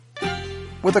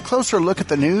with a closer look at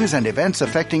the news and events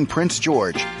affecting Prince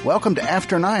George. Welcome to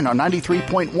After 9 on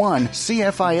 93.1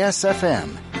 CFIS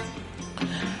FM.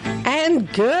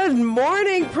 And good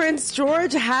morning, Prince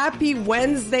George. Happy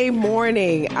Wednesday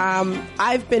morning.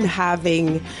 I've been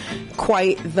having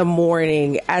quite the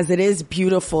morning, as it is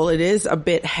beautiful. It is a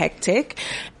bit hectic.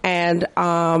 And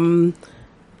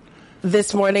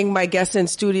this morning, my guest in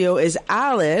studio is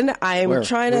Alan. I'm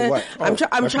trying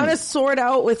to sort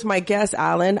out with my guest,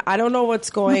 Alan. I don't know what's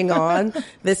going on.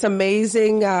 This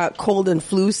amazing cold and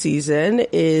flu season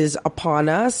is upon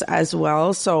us as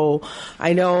well. So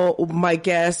I know my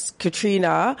guest,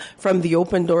 Katrina from the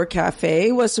Open Door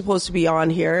Cafe, was supposed to be on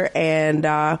here, and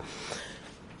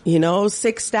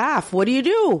sick staff. What do you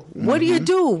do? What do you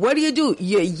do? What do you do?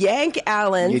 You yank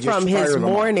Alan from his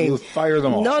morning. You fire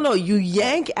them all. No, you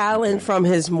yank Alan from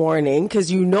his morning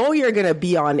because you know you're going to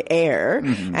be on air,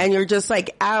 and you're just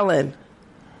like, Alan,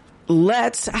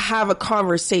 let's have a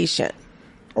conversation.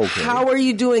 Okay. How are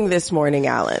you doing this morning,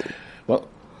 Alan? Well,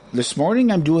 this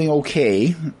morning I'm doing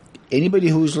okay. Anybody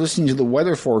who's listening to the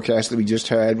weather forecast that we just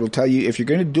had will tell you if you're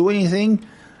going to do anything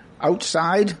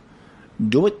outside,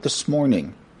 do it this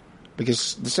morning.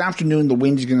 Because this afternoon the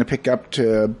wind is going to pick up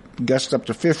to gust up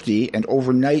to 50, and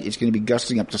overnight it's going to be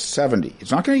gusting up to 70.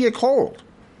 It's not going to get cold.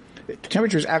 The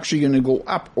temperature is actually going to go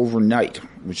up overnight,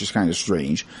 which is kind of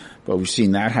strange, but we've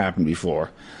seen that happen before.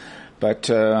 But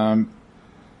so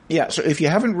if you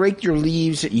haven't raked your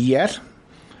leaves yet,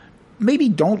 maybe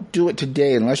don't do it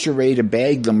today unless you're ready to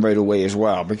bag them right away as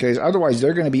well, because otherwise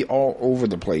they're going to be all over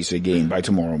the place again by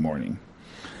tomorrow morning.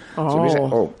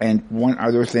 And one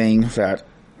other thing that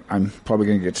I'm probably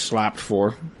going to get slapped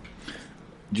for.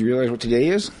 Do you realize what today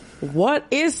is? What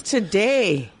is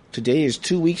today? Today is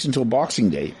 2 weeks until Boxing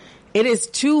Day. It is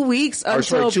 2 weeks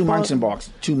until... 2 months in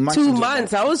boxing. 2 months. 2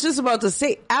 months. I was just about to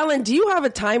say, Alan, do you have a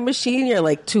time machine? You're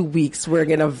like, 2 weeks, we're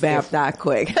going to vamp that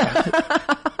quick. Get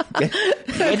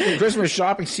the Christmas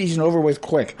shopping season over with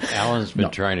quick. Alan's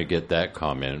been trying to get that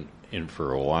comment in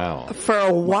for a while. For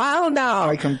a while now.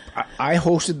 I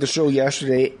hosted the show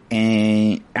yesterday,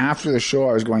 and after the show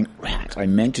I was going, I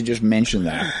meant to just mention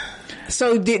that.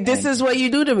 So this is what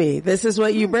you do to me. This is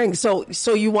what you bring. So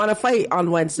you want to fight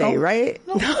on Wednesday, right?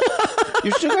 No.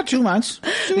 You still got 2 months.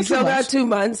 You still got 2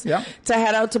 months to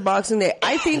head out to Boxing Day.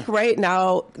 I think right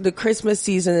now the Christmas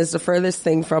season is the furthest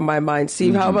thing from my mind.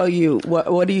 Steve, how about you?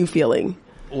 What are you feeling?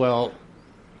 Well,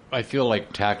 I feel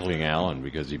like tackling Alan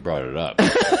because he brought it up.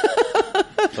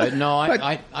 But no,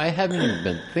 I haven't even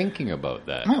been thinking about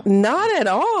that. No. Not at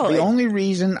all. The only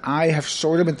reason I have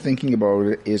sort of been thinking about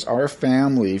it is our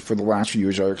family, for the last few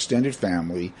years, our extended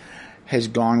family, has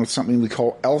gone with something we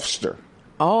call Elfster.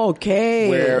 Okay.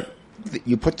 Where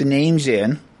you put the names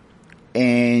in,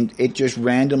 and it just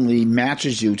randomly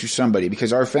matches you to somebody.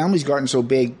 Because our family's gotten so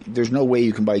big, there's no way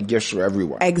you can buy gifts for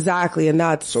everyone. Exactly, and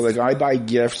that's... So like I buy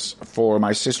gifts for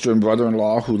my sister and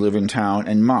brother-in-law who live in town,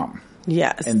 and Mom.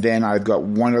 Yes. And then I've got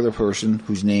one other person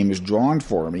whose name is drawn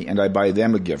for me, and I buy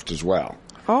them a gift as well.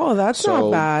 Oh, that's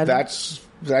not bad.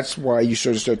 That's why you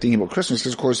sort of start thinking about Christmas,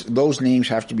 because, of course, those names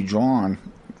have to be drawn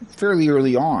fairly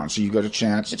early on, so you've got a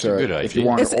chance if you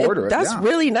want to order it. That's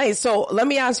really nice. So let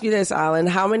me ask you this, Alan.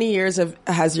 How many years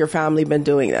has your family been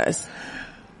doing this?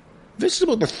 This is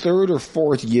about the third or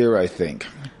fourth year, I think.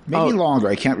 Maybe longer.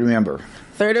 I can't remember.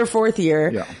 Third or fourth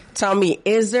year. Yeah. Tell me,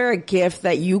 is there a gift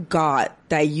that you got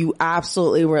that you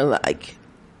absolutely were like,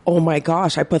 oh my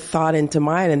gosh, I put thought into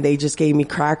mine and they just gave me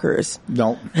crackers?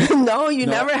 No. No, you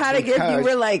never had a gift. You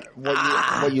were like,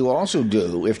 What you also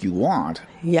do, if you want,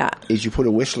 is you put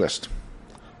a wish list.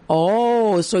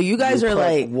 Oh, so you guys are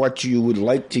like... what you would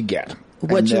like to get. What you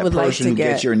would like to get. And the person who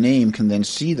gets your name can then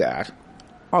see that.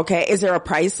 Okay. Is there a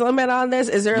price limit on this?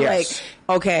 Is there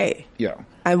okay. Yeah.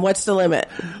 And what's the limit?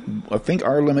 I think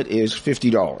our limit is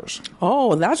 $50.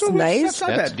 Oh, that's nice.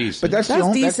 That's decent. But that's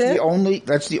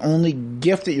the only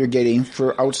gift that you're getting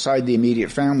for outside the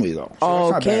immediate family, though.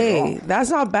 So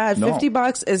that's not bad. No.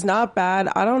 $50 is not bad.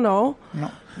 I don't know. No.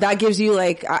 That gives you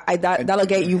that'll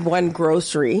get you one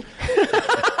grocery.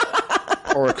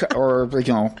 or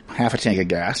half a tank of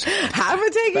gas. Half a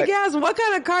tank of gas? What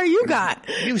kind of car you got?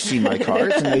 You've seen my car.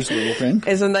 It's a nice little thing.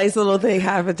 It's a nice little thing,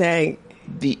 half a tank.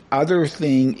 The other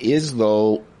thing is,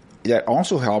 though, that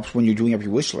also helps when you're doing up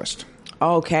your wish list.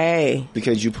 Okay.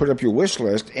 Because you put up your wish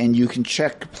list and you can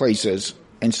check places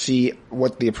and see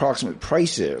what the approximate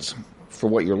price is for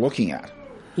what you're looking at.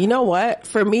 You know what?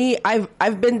 For me,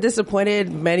 I've been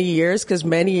disappointed many years because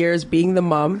many years being the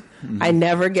mom, I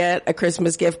never get a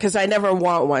Christmas gift because I never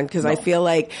want one because I feel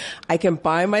like I can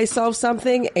buy myself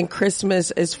something and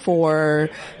Christmas is for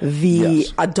the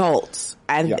adults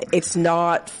and it's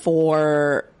not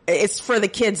for It's for the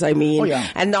kids, I mean,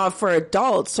 and not for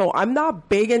adults. So I'm not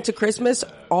big into Christmas.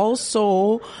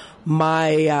 Also,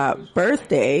 my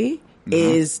birthday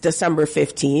is December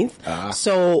 15th.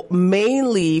 So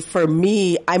mainly for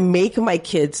me, I make my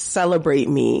kids celebrate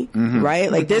me,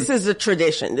 right? Like this is a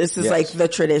tradition. This is like the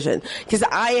tradition. Because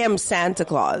I am Santa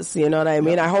Claus. You know what I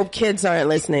mean? I hope kids aren't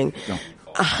listening. No.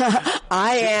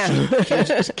 I am.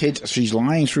 Kids, she's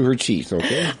lying through her teeth,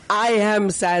 okay? I am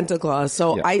Santa Claus.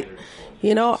 So I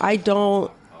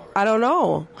don't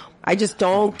know. I just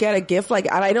don't get a gift and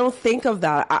I don't think of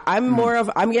that. I'm more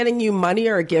of, I'm getting you money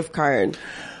or a gift card.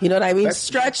 You know what I mean?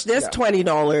 Stretch this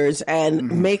 $20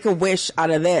 and make a wish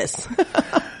out of this.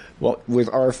 Well, with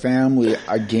our family,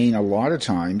 again, a lot of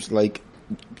times, like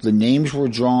the names were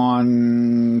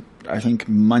drawn, I think,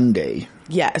 Monday.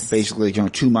 Yes. Basically,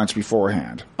 2 months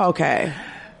beforehand. Okay.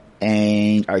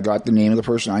 And I got the name of the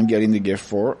person I'm getting the gift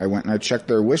for. I went and I checked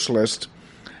their wish list,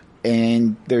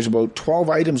 and there's about 12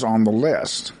 items on the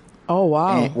list. Oh,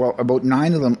 wow. And, well, about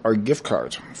 9 of them are gift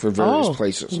cards for various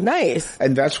places. Nice.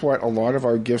 And that's what a lot of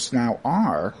our gifts now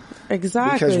are.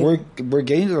 Exactly. Because we're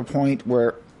getting to the point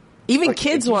where... Even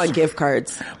kids want gift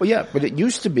cards. Well, yeah, but it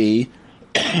used to be...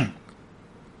 I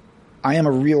am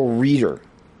a real reader.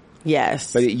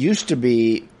 Yes. But it used to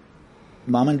be...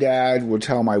 Mom and Dad would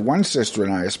tell my one sister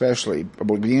and I especially,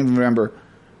 about beginning of November,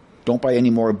 don't buy any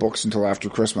more books until after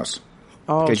Christmas.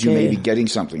 Oh, because you may be getting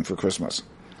something for Christmas.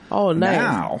 Oh, nice.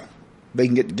 Now... they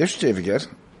can get the gift certificate,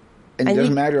 and it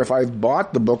doesn't matter if I've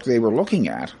bought the book they were looking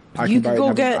at. I can buy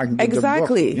it.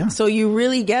 Exactly. Yeah. So you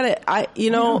really get it.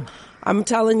 I'm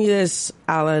telling you this,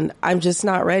 Alan. I'm just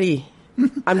not ready.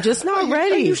 I'm just not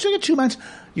ready. You still get 2 months.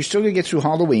 You're still going to get through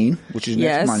Halloween, which is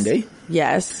next Monday.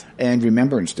 Yes. And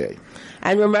Remembrance Day.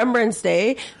 And Remembrance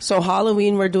Day. So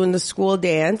Halloween, we're doing the school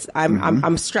dance.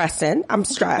 I'm stressing. I'm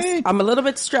stressed. Okay. I'm a little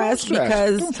bit stressed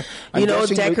because,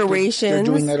 decorations. They're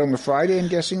doing that on the Friday, I'm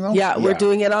guessing, though? Yeah, we're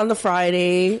doing it on the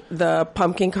Friday, the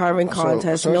pumpkin carving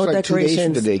contest. So no it's like decorations. 2 days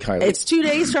from today, Kylie. It's 2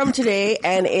 days from today,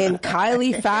 and in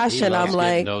Kylie fashion, I'm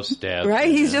like, no stabs, right?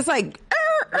 He's just like,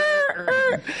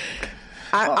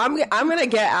 I'm going to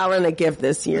get Alan a gift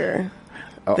this year.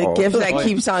 The gift that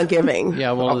keeps on giving.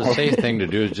 Yeah, well, the safe thing to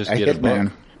do is just get a book.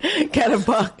 Man. Get a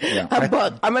book. Yeah. A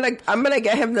book. I'm gonna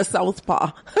get him the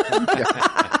Southpaw.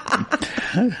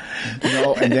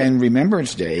 And then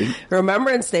Remembrance Day.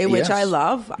 Remembrance Day, which I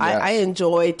love. Yes. I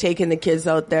enjoy taking the kids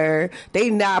out there. They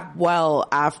nap well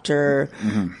after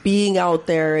being out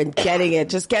there and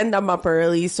getting them up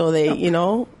early so they,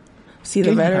 see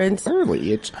the veterans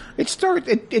early. It's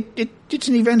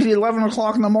an event at 11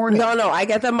 o'clock in the morning. No, I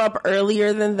get them up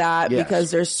earlier than that because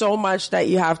there's so much that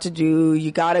you have to do. You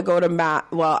got to go to mass.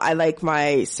 Well, I like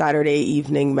my Saturday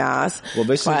evening mass. Well,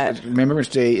 Remembrance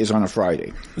Day is on a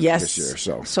Friday. Yes, this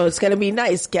year, so it's going to be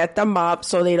nice. Get them up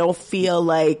so they don't feel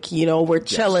like we're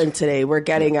chilling today. We're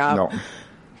getting up. No.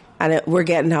 And we're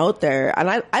getting out there.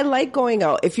 And I like going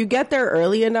out. If you get there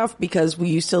early enough, because we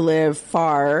used to live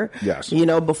far,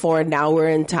 before, now we're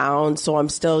in town. So I'm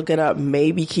still going to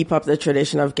maybe keep up the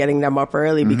tradition of getting them up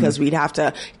early because we'd have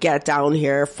to get down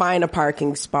here, find a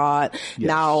parking spot,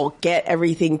 now get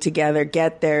everything together,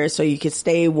 get there so you can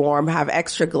stay warm, have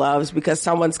extra gloves because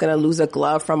someone's going to lose a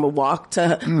glove from a walk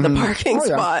to the parking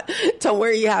spot to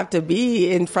where you have to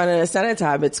be in front of the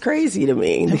cenotaph. It's crazy to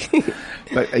me.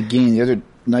 But again, the other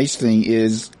nice thing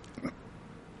is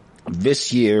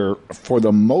this year, for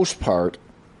the most part,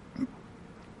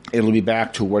 it'll be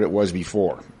back to what it was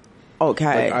before.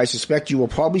 Okay. But I suspect you will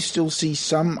probably still see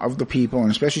some of the people,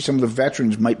 and especially some of the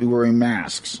veterans, might be wearing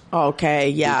masks. Okay,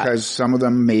 yeah. Because some of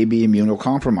them may be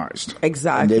immunocompromised.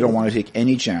 Exactly. And they don't want to take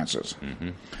any chances. Mm-hmm.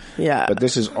 Yeah. But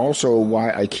this is also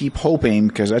why I keep hoping,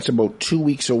 because that's about 2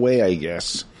 weeks away, I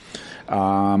guess.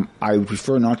 I would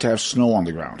prefer not to have snow on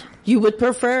the ground. You would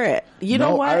prefer it. You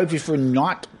know what? I would prefer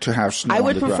not to have snow on the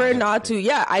ground. I would prefer not to.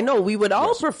 Yeah, I know. We would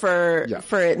all prefer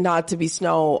for it not to be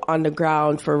snow on the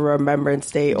ground for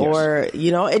Remembrance Day or,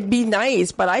 it'd be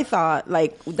nice. But I thought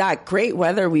that great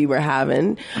weather we were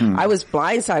having, I was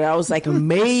blindsided. I was like,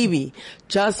 maybe,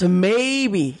 just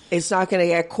maybe it's not going to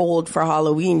get cold for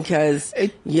Halloween because,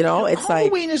 it's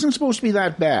Halloween isn't supposed to be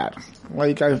that bad.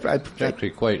 It's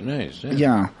actually quite nice.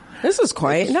 Yeah. This is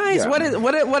quite nice. Yeah.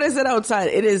 What is it outside?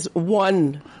 It is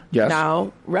 1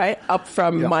 now, right? Up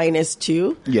from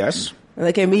 -2. Yes.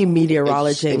 Like I mean,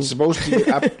 meteorology. It's supposed to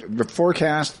be up. The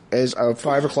forecast as of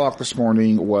 5 o'clock this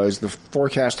morning was the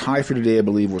forecast high for today, I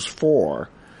believe, was 4.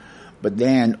 But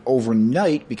then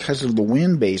overnight, because of the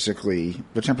wind, basically,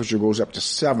 the temperature goes up to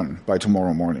 7 by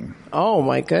tomorrow morning. Oh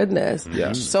my goodness!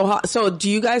 Yes. So do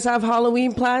you guys have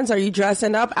Halloween plans? Are you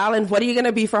dressing up, Alan? What are you going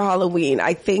to be for Halloween?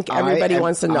 I think everybody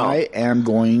wants to know. I am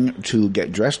going to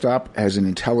get dressed up as an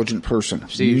intelligent person.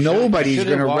 Nobody's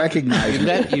going to recognize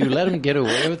me. You let him get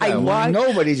away with that.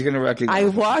 Nobody's going to recognize me. I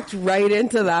walked right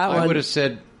into that one. I would have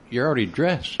said, "You're already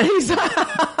dressed."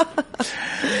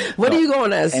 What are you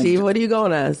going as, Steve? What are you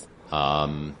going as?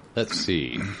 Let's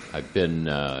see. I've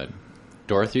been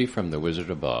Dorothy from The Wizard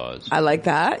of Oz. I like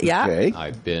that. Yeah. Okay.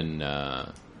 I've been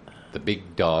the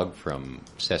big dog from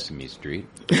Sesame Street.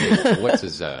 What's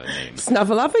his name?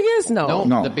 Snuffleupagus?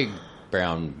 No, the big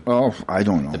brown. Oh, I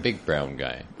don't know. The big brown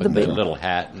guy with the little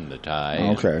hat and the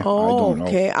tie. Okay. Oh, I don't know.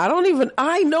 okay.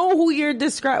 I know who you're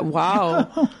describing.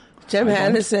 Wow. Jim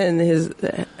Henderson.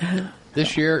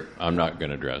 This year, I'm not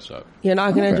going to dress up. You're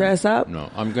not going to dress up?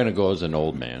 No, I'm going to go as an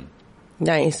old man.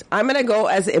 Nice. I'm going to go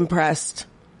as impressed.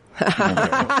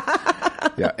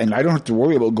 Yeah, and I don't have to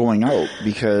worry about going out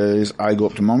because I go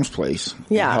up to Mom's place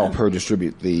and help her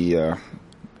distribute the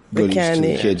goodies to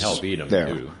the kids. And help eat them,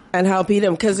 too. And help eat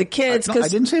them, because the kids... I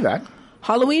didn't say that.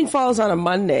 Halloween falls on a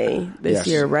Monday this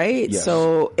year, right? Yes.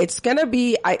 So it's going to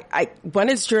be, when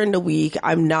it's during the week,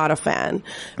 I'm not a fan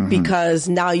because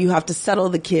now you have to settle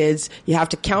the kids. You have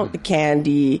to count the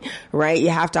candy, right? You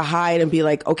have to hide and be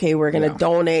like, okay, we're going to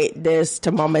donate this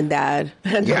to mom and dad.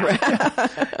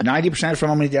 90% from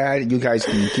mom and dad. You guys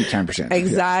can keep 10%.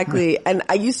 Exactly. And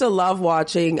I used to love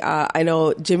watching, I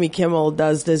know Jimmy Kimmel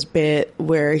does this bit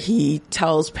where he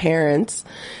tells parents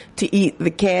to eat the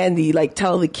candy, like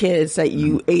tell the kids that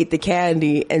you ate the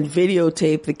candy and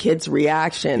videotape the kids'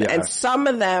 reaction. And some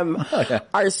of them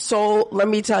are so, let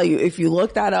me tell you, if you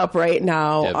look that up right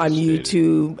now on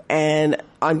YouTube and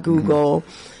on Google,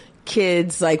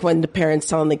 kids, like when the parents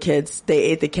telling the kids they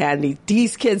ate the candy,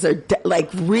 these kids are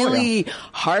really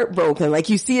heartbroken. Like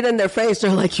you see it in their face.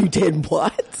 They're like, you did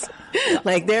what?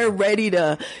 Like they're ready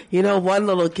to, one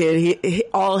little kid, he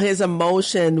all his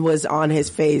emotion was on his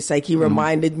face. Like he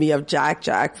reminded me of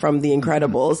Jack from The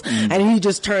Incredibles. And he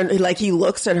just turned, like he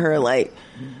looks at her like,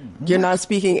 you're not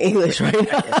speaking English right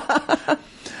now.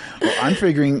 Well, I'm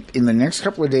figuring in the next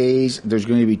couple of days, there's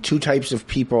going to be 2 types of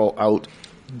people out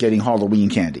getting Halloween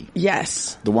candy.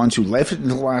 Yes. The ones who left it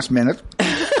until the last minute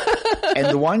and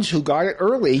the ones who got it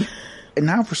early. And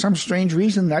now, for some strange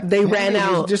reason, that they ran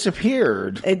out,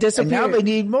 disappeared. It disappeared. And now they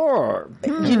need more.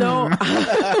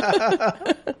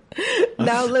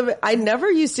 Now, I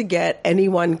never used to get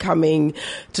anyone coming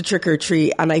to trick or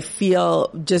treat, and I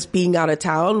feel just being out of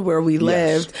town where we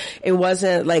lived, it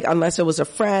wasn't like unless it was a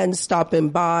friend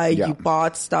stopping by, you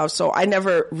bought stuff. So I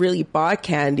never really bought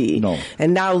candy. No.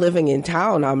 And now living in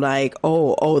town, I'm like,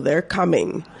 oh, they're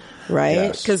coming.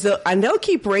 Right? Because they'll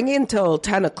keep ringing till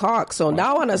 10 o'clock. So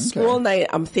now on a school night,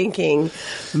 I'm thinking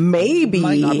maybe...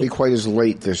 Might not be quite as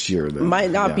late this year. Though.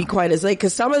 Might not be quite as late.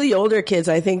 Because some of the older kids,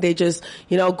 I think they just,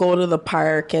 go to the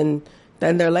park and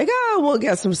then they're like, we'll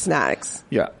get some snacks.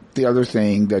 Yeah. The other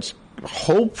thing that's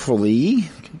hopefully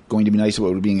going to be nice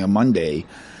about it being a Monday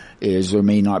is there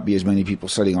may not be as many people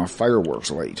setting off fireworks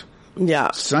late.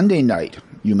 Yeah. Sunday night,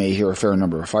 you may hear a fair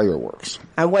number of fireworks.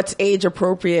 And what's age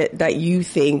appropriate that you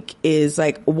think is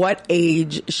like, what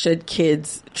age should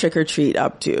kids trick or treat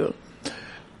up to?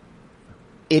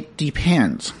 It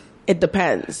depends. It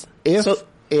depends.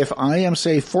 If I am,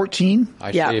 say, 14.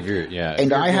 If you're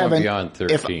beyond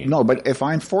 13. If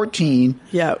I'm 14.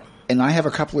 Yeah. And I have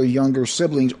a couple of younger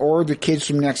siblings or the kids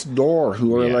from next door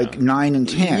who are like 9 and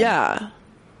 10. Yeah.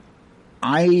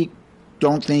 I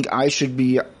don't think I should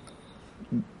be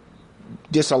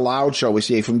disallowed, shall we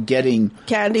say, from getting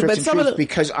candy, but some of the,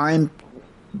 because I'm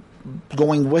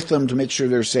going with them to make sure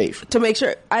they're safe. To make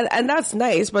sure, and that's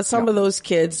nice, but some of those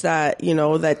kids that,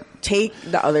 that take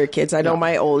the other kids, I know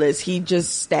my oldest, he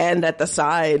just stand at the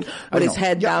side with his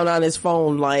head down on his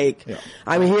phone like,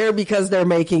 I'm here because they're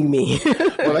making me.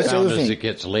 Well, that's the other thing. As it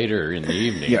gets later in the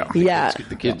evening,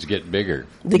 the kids get bigger.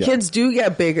 The kids do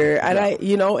get bigger, and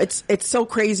it's so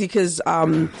crazy because,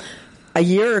 a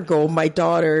year ago, my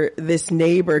daughter, this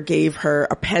neighbor gave her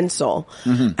a pencil,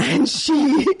 and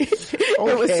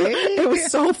it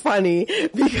was so funny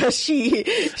because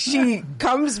she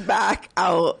comes back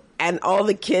out and all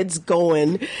the kids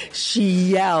going, she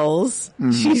yells,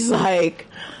 she's like,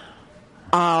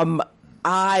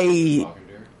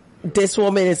 this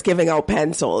woman is giving out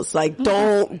pencils. Like,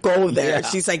 don't go there. Yeah.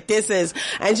 She's like,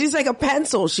 and she's like, a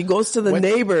pencil. She goes to the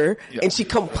neighbor and she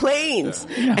complains.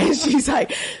 Yeah. And she's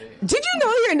like, did you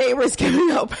know your neighbor's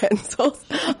giving out pencils?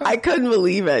 I couldn't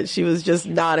believe it. She was just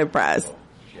not impressed.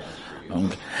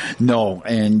 No,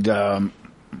 and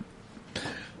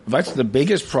That's the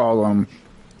biggest problem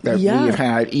that we have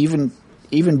had, even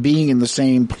being in the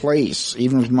same place,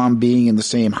 even with Mom being in the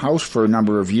same house for a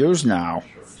number of years now.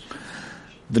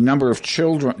 The number of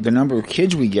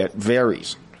kids we get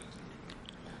varies.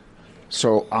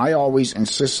 So I always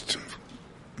insist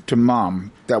to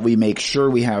Mom that we make sure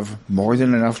we have more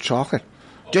than enough chocolate,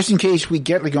 just in case we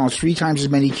get 3 times as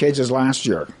many kids as last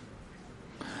year.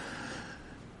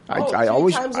 I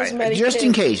always, just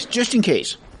in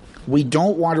case, we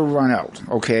don't want to run out.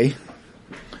 Okay.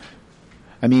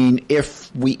 I mean,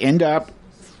 if we end up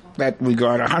that we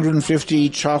got 150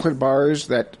 chocolate bars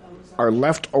that are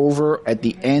left over at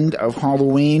the end of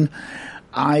Halloween,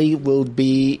 I will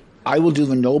do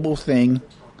the noble thing.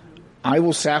 I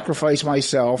will sacrifice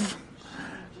myself,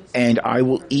 and I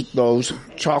will eat those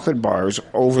chocolate bars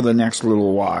over the next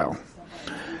little while.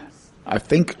 I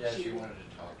think.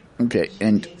 Okay,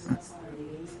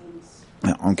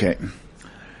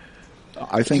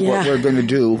 I think what we're going to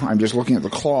do, I'm just looking at the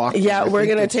clock. Yeah, we're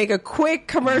going to take a quick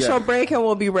commercial break, and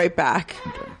we'll be right back.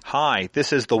 Okay. Hi,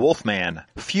 this is the Wolfman.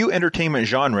 Few entertainment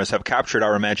genres have captured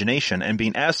our imagination and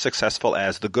been as successful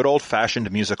as the good old-fashioned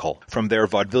musical. From their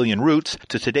vaudevillian roots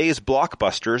to today's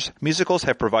blockbusters, musicals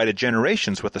have provided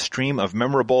generations with a stream of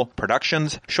memorable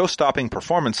productions, show-stopping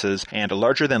performances, and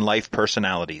larger-than-life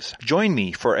personalities. Join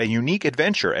me for a unique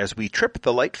adventure as we trip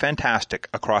the light fantastic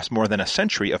across more than a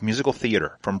century of musical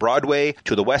theater, from Broadway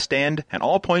to the West End and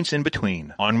all points in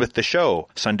between. On with the show,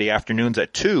 Sunday afternoons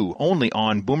at 2, only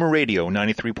on Boomer Radio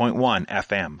 93.1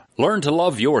 FM. Learn to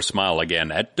love your smile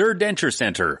again at Durr Denture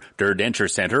Center. Durr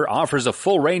Denture Center offers a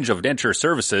full range of denture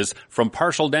services, from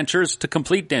partial dentures to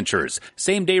complete dentures.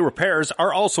 Same-day repairs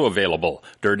are also available.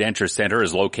 Durr Denture Center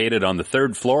is located on the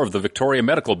 3rd floor of the Victoria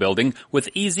Medical Building with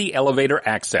easy elevator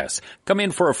access. Come in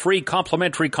for a free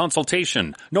complimentary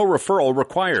consultation. No referral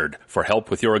required. For help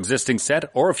with your existing set,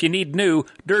 or if you need new,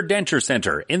 Durr Denture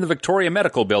Center in the Victoria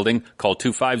Medical Building. Call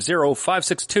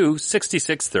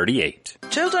 250-562-6638.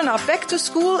 Children are back to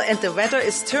school and the weather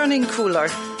is turning cooler.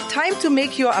 Time to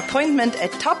make your appointment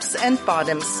at Tops and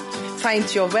Bottoms.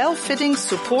 Find your well-fitting,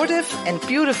 supportive and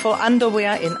beautiful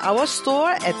underwear in our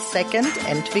store at 2nd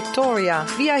and Victoria.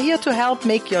 We are here to help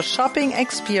make your shopping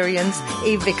experience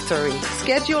a victory.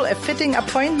 Schedule a fitting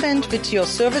appointment with your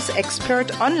service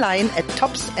expert online at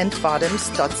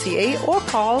topsandbottoms.ca or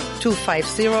call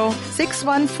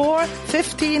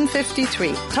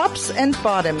 250-614-1553. Tops and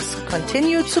Bottoms.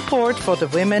 Continued support for the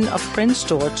women of Prince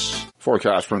George.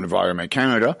 Forecast from Environment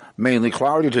Canada. Mainly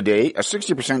cloudy today, a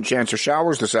 60% chance of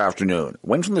showers this afternoon.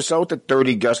 Wind from the south at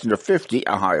 30, gusting to 50,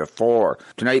 a high of 4.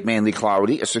 Tonight, mainly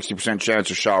cloudy, a 60%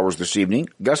 chance of showers this evening.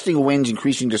 Gusting winds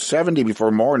increasing to 70 before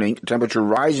morning, temperature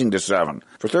rising to 7.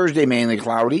 For Thursday, mainly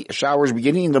cloudy, showers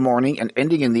beginning in the morning and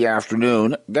ending in the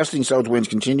afternoon. Gusting south winds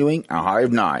continuing, a high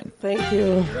of 9. Thank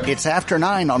you. It's after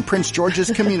 9 on Prince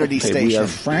George's Community Station,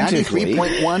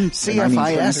 93.1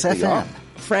 CFIS FM.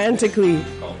 Frantically.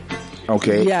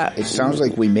 Okay. Yeah. It sounds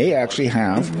like we may actually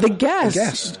have the guest. A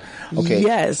guest. Okay.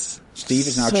 Yes. Steve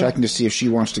is now checking to see if she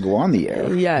wants to go on the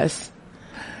air. Yes.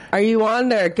 Are you on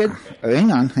there? Good.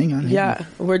 Hang on. Yeah,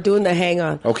 we're doing the hang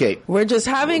on. Okay. We're just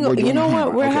having, you know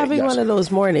what? We're having one of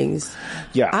those mornings.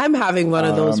 Yeah. I'm having one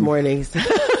of those mornings.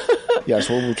 Yeah,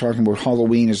 so what we're talking about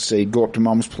Halloween is, say, go up to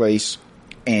Mom's place,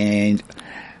 and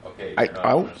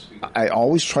I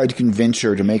always try to convince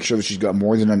her to make sure that she's got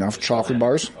more than enough chocolate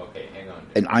bars.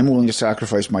 And I'm willing to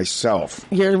sacrifice myself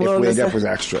if we end up with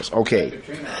extras. Okay.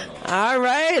 All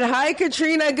right. Hi,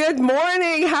 Katrina. Good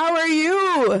morning. How are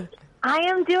you? I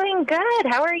am doing good.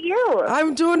 How are you?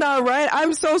 I'm doing all right.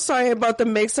 I'm so sorry about the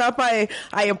mix-up. I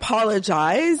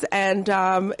apologize. And,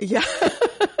 yeah.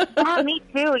 Yeah, me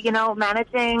too. You know,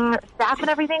 managing staff and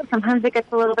everything, sometimes it gets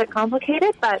a little bit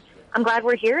complicated, but I'm glad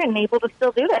we're here and able to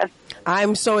still do this.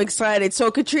 I'm so excited.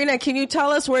 So, Katrina, can you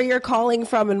tell us where you're calling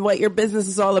from and what your business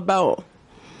is all about?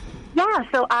 Yeah,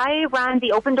 so I run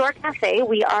the Open Door Cafe.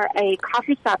 We are a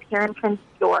coffee shop here in Prince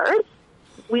George.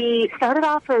 We started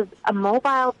off as a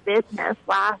mobile business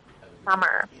last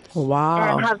summer.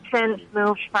 Wow. And have since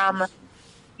moved from,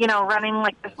 you know, running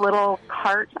like this little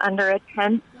cart under a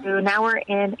tent to now we're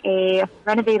in a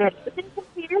renovated shipping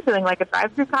container doing like a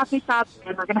drive-through coffee shop,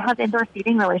 and we're going to have indoor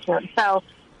seating really soon. So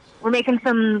we're making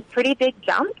some pretty big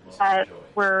jumps, but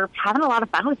we're having a lot of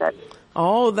fun with it.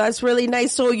 Oh, that's really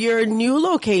nice. So your new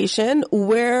location,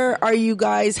 where are you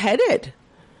guys headed?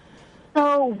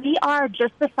 So we are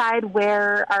just beside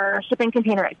where our shipping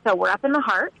container is. So we're up in the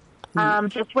Heart,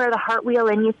 just where the Heart Wheel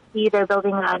Inn used to be. They're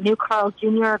building a new Carl's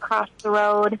Jr. across the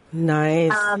road.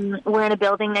 Nice. We're in a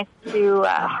building next to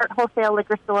Heart Wholesale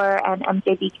Liquor Store and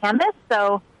MJB Canvas.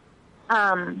 So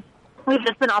we've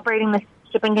just been operating this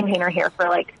shipping container here for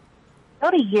like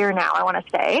about a year now, I want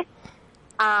to say.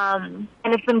 And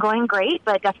it's been going great,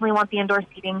 but definitely want the indoor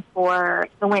seating for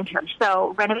the winter.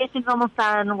 So renovation's almost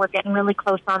done. We're getting really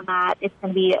close on that. It's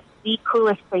going to be the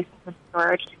coolest place in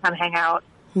storage to come hang out.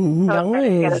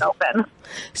 Nice. Get it open.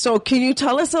 So can you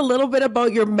tell us a little bit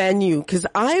about your menu? Because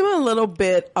I'm a little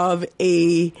bit of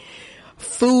a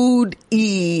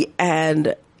foodie,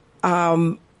 and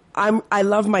I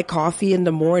love my coffee in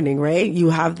the morning, right? You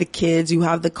have the kids, you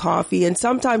have the coffee, and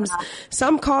sometimes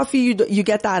some coffee you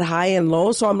get that high and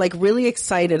low. So I'm like really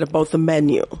excited about the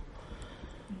menu.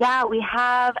 Yeah, we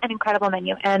have an incredible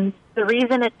menu, and the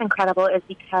reason it's incredible is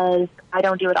because I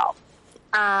don't do it all.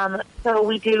 So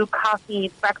we do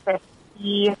coffee, breakfast,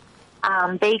 tea,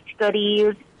 baked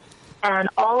goodies, and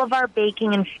all of our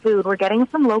baking and food we're getting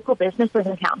from local businesses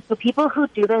in town. So people who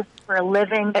do this for a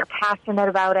living, they're passionate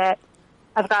about it.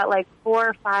 I've got like 4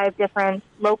 or 5 different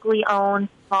locally owned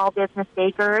small business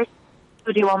bakers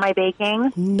who do all my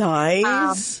baking.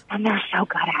 Nice. And they're so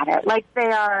good at it. Like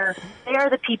they are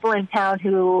the people in town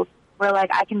who were like,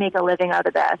 I can make a living out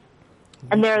of this.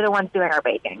 And they're the ones doing our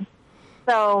baking.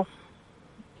 So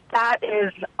that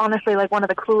is honestly like one of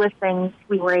the coolest things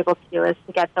we were able to do is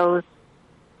to get those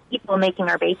people making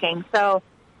our baking. So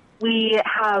we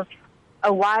have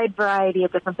a wide variety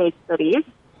of different baked goodies.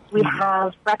 We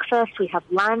have breakfast, we have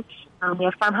lunch, we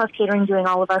have Farmhouse Catering doing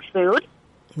all of our food.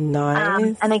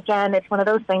 Nice. And again, it's one of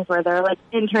those things where they're like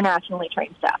internationally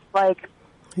trained chefs. Like,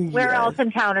 where else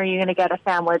in town are you going to get a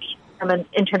sandwich from an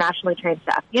internationally trained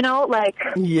chef? You know, like...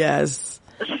 Yes.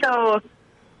 So,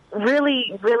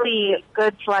 really, really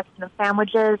good selection of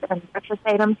sandwiches and breakfast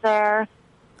items there.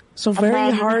 So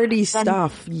very hearty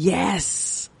stuff.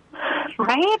 Yes.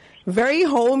 Right? Very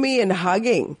homey and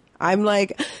hugging. I'm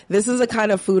like, this is the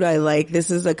kind of food I like. This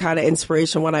is the kind of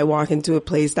inspiration when I walk into a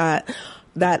place that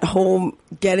home,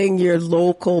 getting your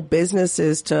local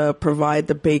businesses to provide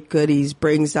the baked goodies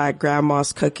brings that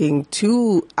grandma's cooking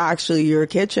to actually your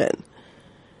kitchen.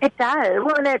 It does.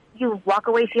 Well, and you walk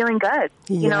away feeling good.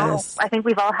 Yes. You know, I think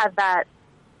we've all had that,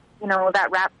 you know, that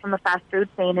rap from the fast food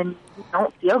scene, and you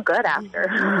don't feel good after.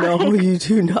 No, you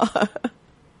do not.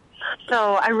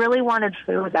 So I really wanted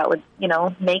food that would, you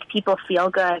know, make people feel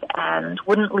good and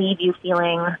wouldn't leave you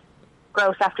feeling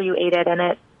gross after you ate it, and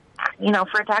it, you know,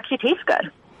 for it to actually taste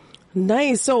good.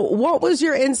 Nice. So what was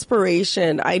your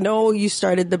inspiration? I know you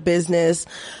started the business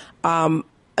a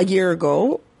year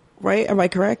ago, right? Am I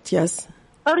correct? Yes.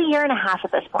 About a year and a half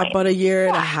at this point. About a year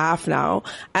and a half now.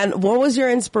 And what was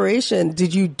your inspiration?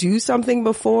 Did you do something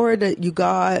before that you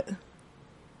got?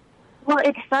 Well,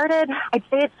 I'd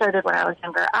say it started when I was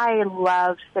younger. I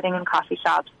loved sitting in coffee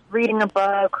shops, reading a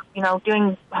book, you know,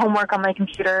 doing homework on my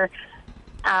computer.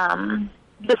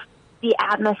 Just the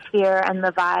atmosphere and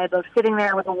the vibe of sitting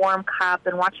there with a warm cup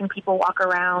and watching people walk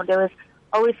around. It was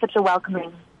always such a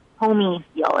welcoming, homey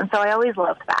feel. And so I always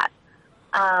loved that.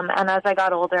 And as I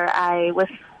got older, I was,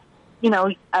 you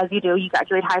know, as you do, you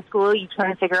graduate high school, you try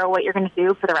and figure out what you're going to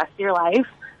do for the rest of your life.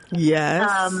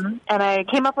 Yes. And I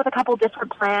came up with a couple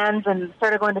different plans and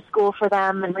started going to school for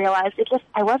them and realized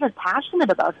I wasn't passionate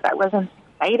about it. I wasn't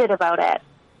excited about it.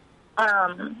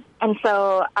 And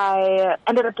so I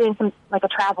ended up doing a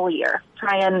travel year,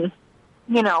 try and,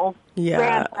 you know,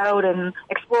 branch out and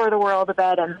explore the world a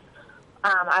bit. And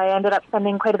I ended up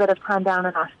spending quite a bit of time down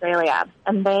in Australia.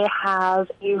 And they have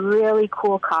a really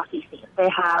cool coffee scene. They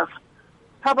have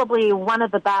probably one of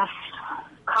the best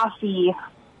coffee,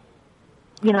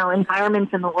 you know,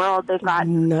 environments in the world. They've got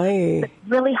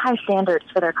really high standards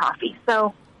for their coffee.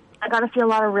 So I got to see a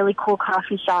lot of really cool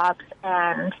coffee shops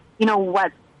and, you know,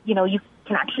 what, you know, you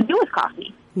can actually do with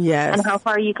coffee. Yes. And how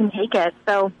far you can take it.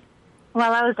 So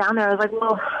while I was down there, I was like,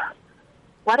 well,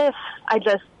 what if I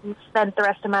just spent the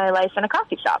rest of my life in a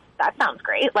coffee shop? That sounds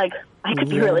great. Like, I could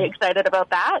be really excited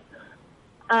about that.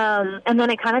 And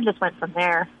then it kind of just went from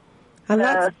there. And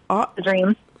that's the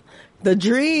dream. The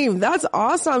dream. That's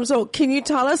awesome. So can you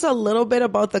tell us a little bit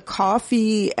about the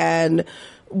coffee and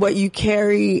what you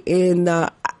carry in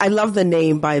I love the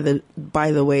name by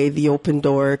the way, the Open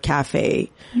Door Cafe.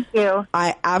 Thank you.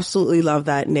 I absolutely love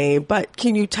that name. But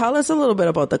can you tell us a little bit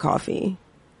about the coffee?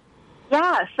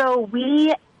 Yeah, so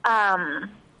we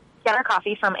get our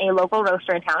coffee from a local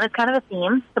roaster in town. It's kind of a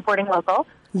theme, supporting local.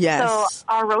 Yes. So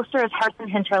our roaster is Hearts and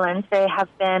Hinterlands. They have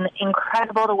been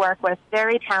incredible to work with,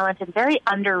 very talented, very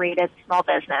underrated small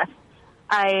business.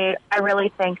 I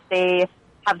really think they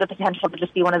have the potential to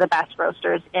just be one of the best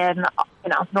roasters in, you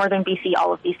know, northern BC,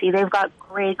 all of BC. They've got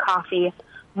great coffee,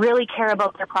 really care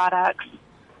about their products.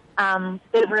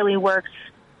 They've really worked,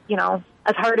 you know,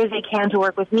 as hard as they can to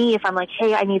work with me. If I'm like,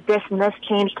 hey, I need this and this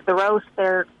changed to the roast,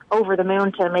 they're over the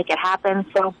moon to make it happen.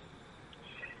 So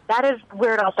that is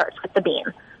where it all starts, with the bean.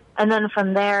 And then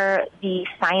from there, the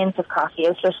science of coffee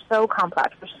is just so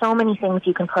complex. There's so many things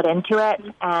you can put into it,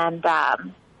 and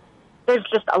there's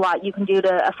just a lot you can do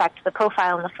to affect the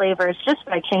profile and the flavors just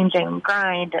by changing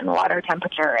grind and water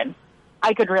temperature. And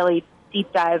I could really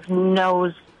deep dive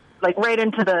right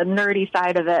into the nerdy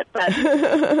side of it, but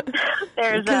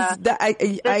there's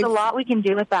a lot we can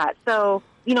do with that. So,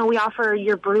 we offer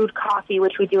your brewed coffee,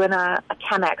 which we do in a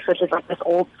Chemex, which is like this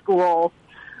old school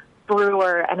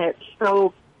brewer, and it's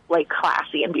so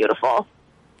classy and beautiful.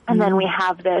 And then we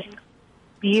have this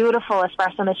beautiful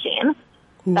espresso machine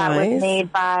that was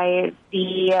made by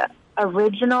the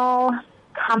original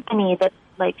company that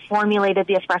formulated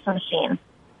the espresso machine,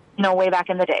 way back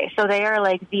in the day. So they are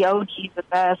the OGs of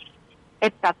this.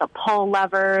 It's got the pull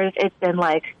levers. It's in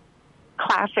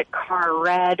classic car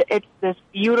red. It's this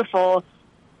beautiful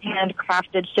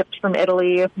handcrafted, shipped from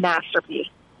Italy masterpiece.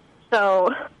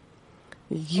 So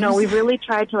we really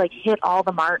tried to hit all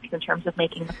the marks in terms of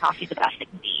making the coffee the best it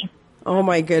can be. Oh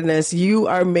my goodness, you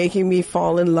are making me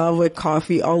fall in love with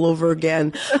coffee all over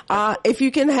again. If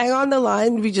you can hang on the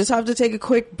line, we just have to take a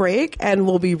quick break and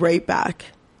we'll be right back.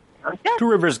 Okay. Two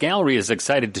Rivers Gallery is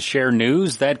excited to share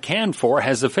news that Canfor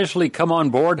has officially come on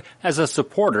board as a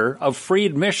supporter of free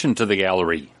admission to the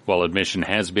gallery. While admission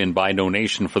has been by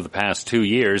donation for the past 2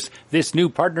 years, this new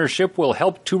partnership will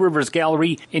help Two Rivers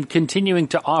Gallery in continuing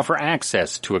to offer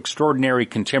access to extraordinary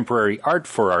contemporary art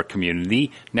for our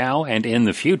community, now and in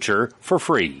the future, for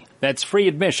free. That's free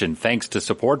admission thanks to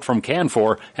support from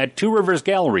Canfor at Two Rivers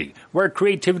Gallery, where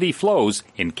creativity flows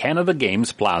in Canada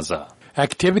Games Plaza.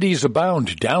 Activities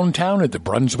abound downtown at the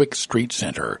Brunswick Street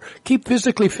Center. Keep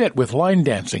physically fit with line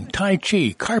dancing, tai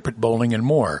chi, carpet bowling, and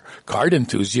more. Card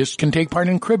enthusiasts can take part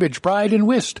in cribbage, bride, and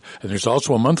whist. And there's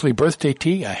also a monthly birthday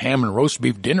tea, a ham and roast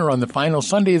beef dinner on the final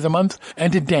Sunday of the month,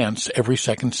 and a dance every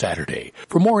second Saturday.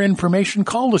 For more information,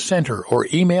 call the center or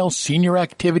email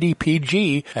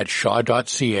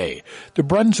senioractivitypg@shaw.ca. The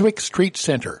Brunswick Street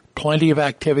Center. Plenty of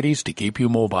activities to keep you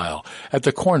mobile at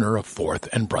the corner of 4th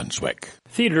and Brunswick.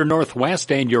 Theatre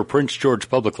Northwest and your Prince George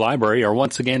Public Library are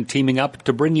once again teaming up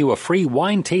to bring you a free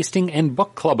wine tasting and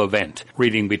book club event.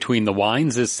 Reading Between the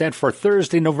Wines is set for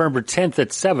Thursday, November 10th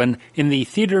at 7 in the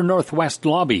Theatre Northwest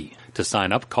lobby. To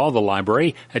sign up, call the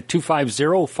library at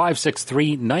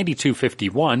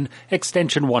 250-563-9251,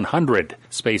 extension 100.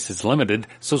 Space is limited,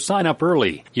 so sign up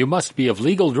early. You must be of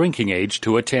legal drinking age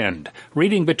to attend.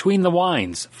 Reading Between the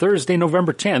Wines, Thursday,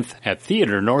 November 10th at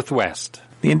Theatre Northwest.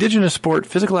 The Indigenous Sport,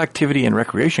 Physical Activity and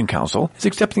Recreation Council is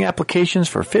accepting applications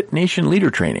for Fit Nation leader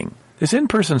training. This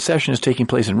in-person session is taking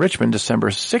place in Richmond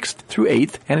December 6th through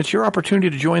 8th, and it's your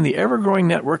opportunity to join the ever-growing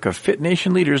network of Fit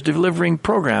Nation leaders delivering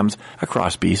programs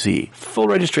across BC. Full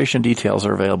registration details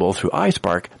are available through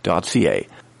ispark.ca.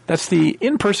 That's the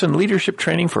in-person leadership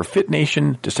training for Fit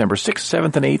Nation December 6th,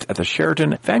 7th, and 8th at the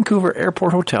Sheraton Vancouver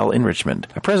Airport Hotel in Richmond.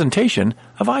 A presentation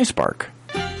of iSpark.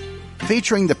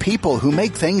 Featuring the people who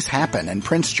make things happen in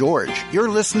Prince George. You're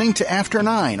listening to After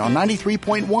 9 on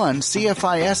 93.1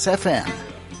 CFIS FM.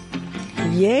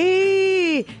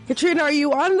 Yay! Katrina, are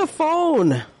you on the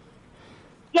phone?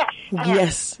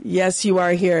 Yes. Yes, you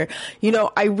are here.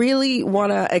 I really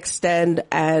want to extend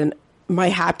my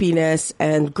happiness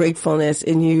and gratefulness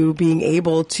in you being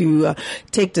able to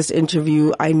take this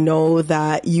interview. I know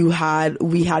that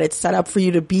we had it set up for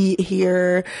you to be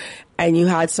here, and you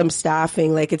had some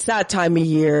staffing. It's that time of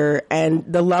year, and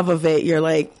the love of it, you're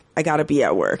like, I gotta be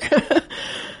at work.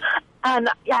 And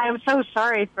I'm so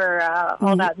sorry for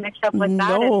all that mixed up with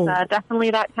that. It's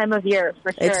definitely that time of year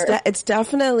for sure. It's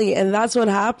definitely, and that's what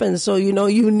happens. So,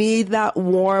 you need that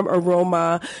warm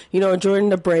aroma. During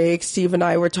the break, Steve and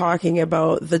I were talking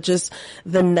about the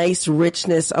nice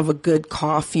richness of a good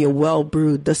coffee, a well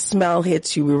brewed. The smell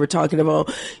hits you. We were talking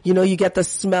about, you get the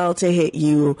smell to hit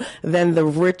you, then the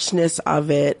richness of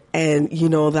it, and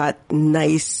that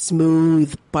nice,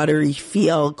 smooth, buttery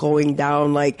feel going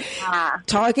down.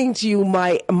 Talking to you,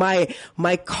 my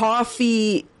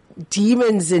coffee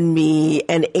demons in me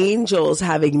and angels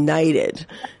have ignited,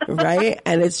 right?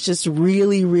 And it's just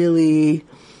really, really,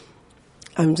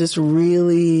 I'm just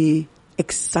really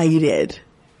excited.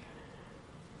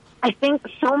 I think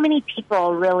so many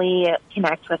people really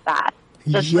connect with that.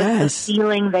 Just with the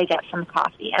feeling they get from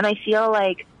coffee. And I feel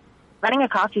like running a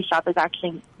coffee shop is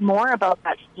actually more about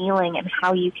that feeling and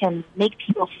how you can make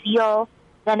people feel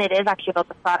than it is actually about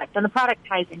the product. And the product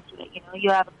ties into it. You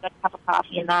have a good cup of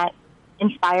coffee and that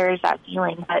inspires that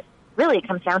feeling. But really it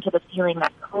comes down to the feeling,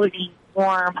 that cozy,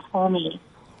 warm, homey.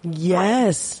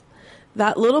 Yes.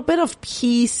 that little bit of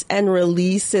peace and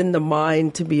release in the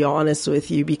mind, to be honest with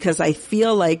you, because I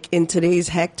feel like in today's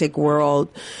hectic world,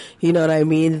 you know what I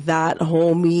mean, that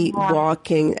homey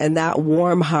walking and that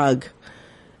warm hug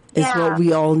is what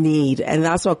we all need, and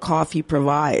that's what coffee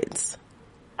provides.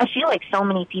 I feel like so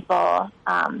many people,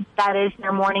 that is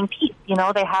their morning peace. You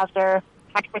know, they have their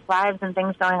hectic lives and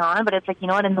things going on, but it's like, you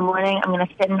know what, in the morning I'm going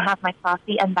to sit and have my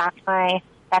coffee, and that's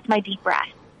my deep breath,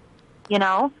 you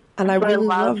know? And I really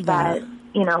love that.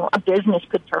 You know, a business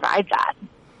could provide that.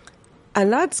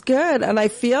 And that's good. And I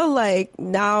feel like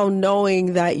now,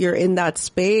 knowing that you're in that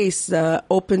space, the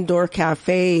Open Door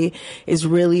Cafe is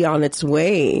really on its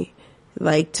way.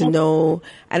 Like, to know,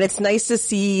 and it's nice to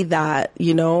see that,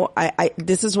 you know,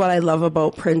 this is what I love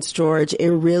about Prince George. It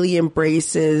really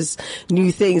embraces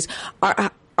new things.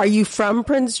 Are you from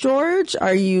Prince George?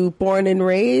 Are you born and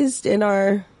raised in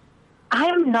our...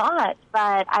 I'm not,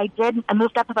 but I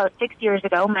moved up about 6 years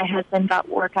ago. My husband got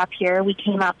work up here. We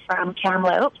came up from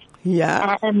Kamloops.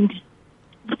 Yeah. And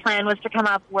the plan was to come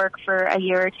up, work for a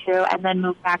year or two, and then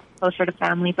move back closer to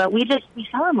family. But we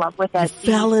fell in love with it.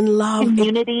 Fell in love.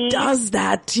 Community. It does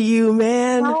that to you,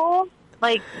 man. So,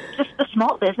 like, just the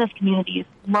small business community has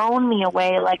blown me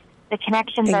away. Like, the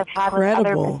connections I've had with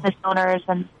other business owners,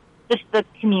 and just the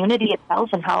community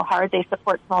itself and how hard they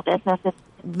support small businesses.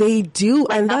 They do,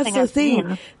 and that's the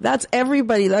thing. That's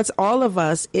everybody. That's all of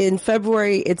us. In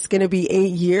February, it's going to be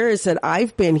 8 years that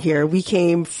I've been here. We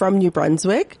came from New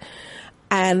Brunswick.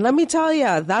 And let me tell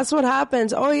you, that's what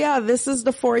happens. Oh yeah, this is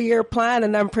the 4-year plan.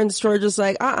 And then Prince George is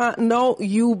like, no,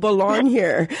 you belong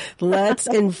here. Let's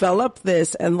envelop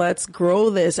this and let's grow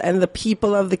this. And the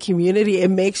people of the community, it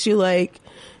makes you like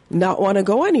not want to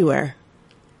go anywhere.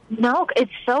 No,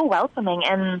 it's so welcoming.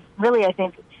 And really, I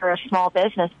think for a small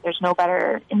business, there's no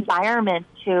better environment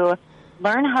to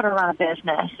learn how to run a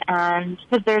business. And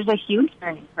because there's a huge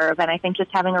learning curve. And I think just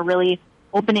having a really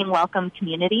opening, welcome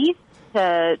community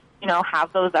to, you know,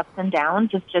 have those ups and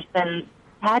downs has just been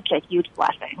such a huge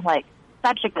blessing, like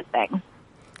such a good thing.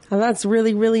 And that's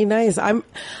really, really nice. The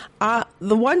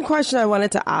one question I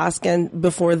wanted to ask, and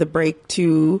before the break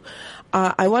too,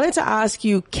 I wanted to ask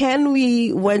you, can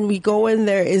we, when we go in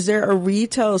there, is there a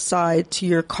retail side to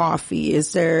your coffee?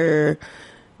 Is there?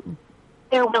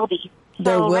 There will be.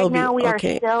 So right now we are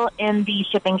still in the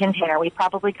shipping container. We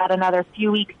probably got another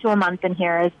few weeks to a month in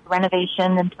here as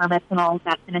renovation and permits and all of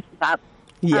that finishes up.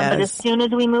 Yes. But as soon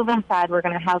as we move inside, we're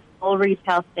going to have full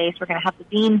retail space. We're going to have the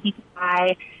beans you can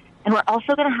buy. And we're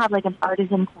also going to have like an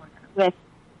artisan corner with,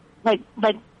 like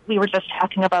we were just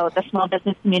talking about, the small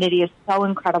business community is so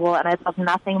incredible. And I'd love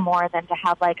nothing more than to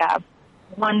have like a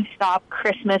one-stop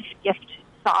Christmas gift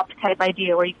shop type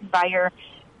idea where you can buy your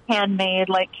handmade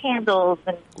like candles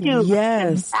and tubes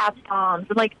and bath bombs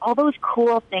and like all those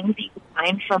cool things that you can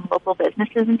find from local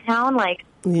businesses in town. Like,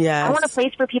 I want a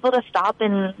place for people to stop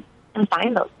and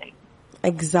find those things.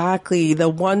 Exactly. The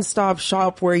one-stop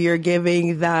shop where you're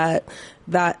giving that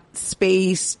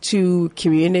space to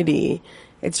community.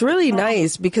 It's really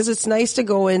nice because it's nice to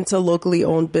go into locally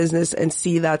owned business and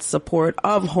see that support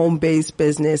of home-based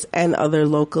business and other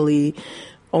locally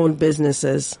owned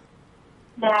businesses.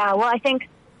 Yeah, well, I think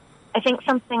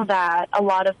something that a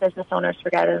lot of business owners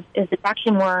forget is it's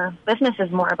actually business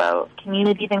is more about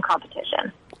community than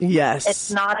competition. Yes.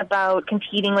 It's not about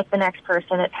competing with the next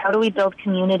person. It's how do we build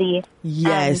community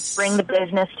and bring the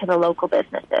business to the local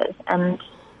businesses. And,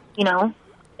 you know,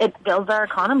 it builds our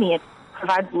economy. It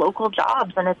provides local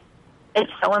jobs, and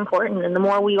it's so important. And the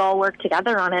more we all work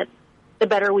together on it, the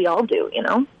better we all do, you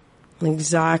know?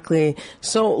 Exactly.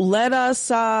 So let us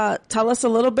tell us a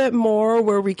little bit more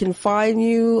where we can find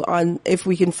you, on if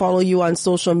we can follow you on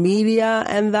social media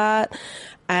and that.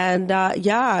 And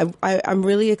I'm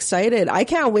really excited. I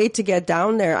can't wait to get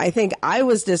down there. I think I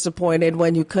was disappointed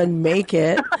when you couldn't make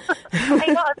it. I know, I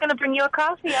was going to bring you a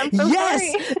coffee. I'm so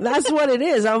sorry. That's what it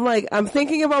is. I'm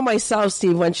thinking about myself,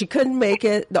 Steve. When she couldn't make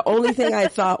it, the only thing I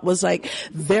thought was like,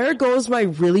 there goes my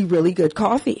really, really good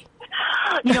coffee.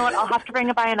 You know what? I'll have to bring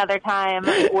it by another time.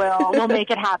 We'll make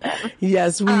it happen.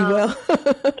 Yes, we will.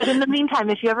 But in the meantime,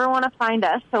 if you ever want to find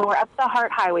us, so we're up the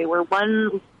Hart Highway. We're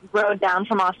one road down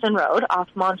from Austin Road, off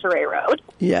Monterey Road.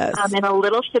 Yes. In a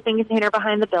little shipping container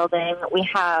behind the building. We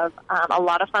have a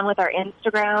lot of fun with our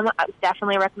Instagram. I would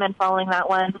definitely recommend following that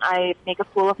one. I make a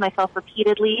fool of myself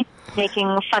repeatedly,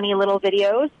 making funny little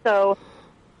videos. So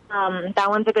that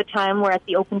one's a good time. We're at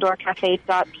the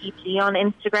opendoorcafe.pg on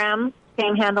Instagram.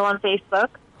 Same handle on Facebook.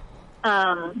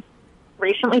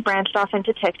 Recently branched off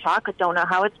into TikTok. I don't know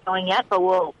how it's going yet, but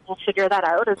we'll figure that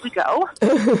out as we go.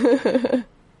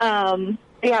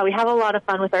 Yeah, we have a lot of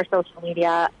fun with our social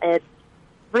media. It's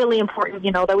really important,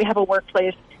 you know, that we have a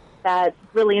workplace that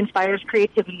really inspires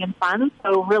creativity and fun.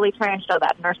 So really try and show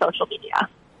that in our social media.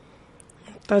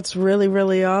 That's really,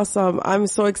 really awesome. I'm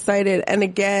so excited. And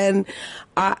again,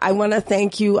 I want to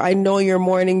thank you. I know your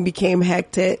morning became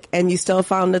hectic and you still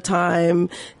found the time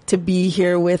to be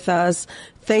here with us.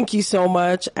 Thank you so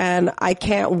much. And I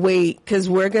can't wait because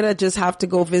we're going to just have to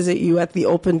go visit you at the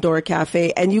Open Door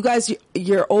Cafe. And you guys,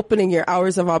 you're opening your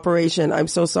hours of operation. I'm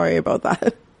so sorry about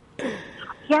that.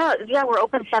 Yeah, we're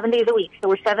open 7 days a week. So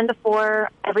we're 7 to 4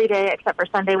 every day except for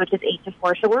Sunday, which is 8 to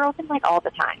 4. So we're open like all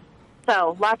the time.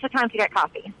 So lots of time to get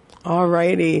coffee. All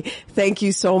righty. Thank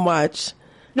you so much.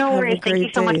 No worries. Thank you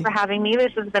so much for having me.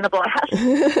 This has been a blast.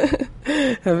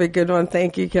 Have a good one.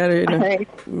 Thank you, Katerina. Right.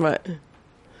 What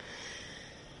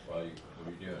are you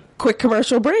doing? Quick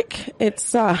commercial break.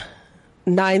 It's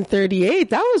 9:38.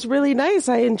 That was really nice.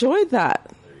 I enjoyed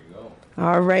that. There you go.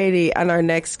 All righty. And our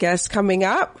next guest coming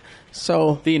up.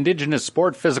 So, the Indigenous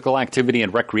Sport, Physical Activity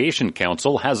and Recreation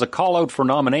Council has a call-out for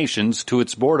nominations to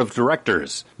its board of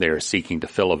directors. They are seeking to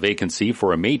fill a vacancy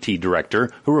for a Métis director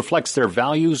who reflects their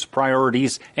values,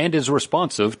 priorities, and is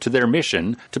responsive to their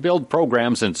mission to build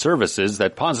programs and services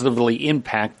that positively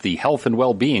impact the health and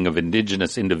well-being of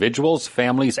Indigenous individuals,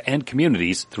 families, and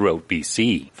communities throughout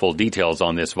BC. Full details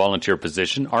on this volunteer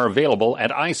position are available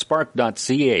at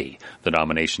ispark.ca. The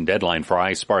nomination deadline for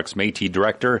iSpark's Métis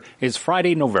director is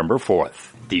Friday, November 4th.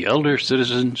 The Elder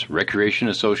Citizens Recreation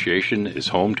Association is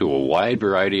home to a wide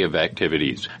variety of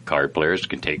activities. Card players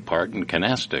can take part in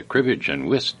canasta, cribbage, and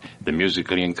whist. The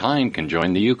musically inclined can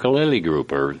join the ukulele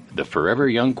group or the Forever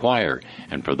Young Choir.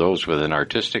 And for those with an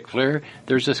artistic flair,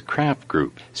 there's a craft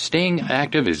group. Staying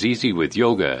active is easy with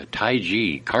yoga, tai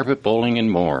chi, carpet bowling, and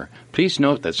more. Please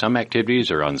note that some activities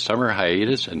are on summer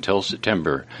hiatus until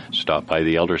September. Stop by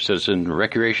the Elder Citizen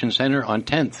Recreation Center on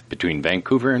 10th between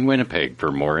Vancouver and Winnipeg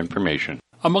for more information.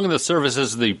 Among the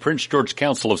services the Prince George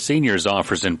Council of Seniors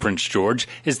offers in Prince George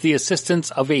is the assistance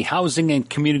of a housing and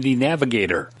community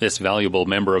navigator. This valuable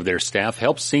member of their staff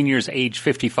helps seniors age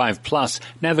 55 plus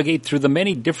navigate through the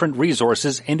many different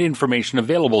resources and information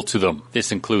available to them.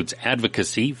 This includes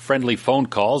advocacy, friendly phone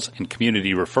calls, and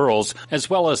community referrals, as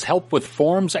well as help with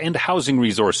forms and housing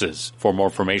resources. For more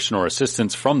information or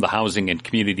assistance from the Housing and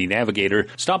Community Navigator,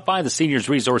 stop by the Seniors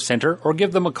Resource Center or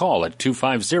give them a call at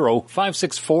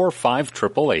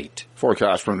 250-564-5888.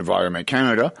 Forecast from Environment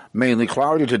Canada. Mainly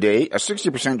cloudy today, a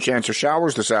 60% chance of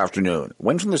showers this afternoon.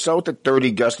 Wind from the south at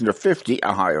 30, gusting to 50,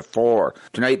 a high of 4.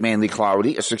 Tonight, mainly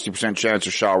cloudy, a 60% chance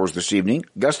of showers this evening.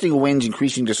 Gusting winds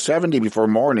increasing to 70 before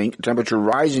morning, temperature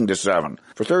rising to 7.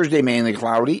 For Thursday, mainly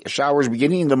cloudy, showers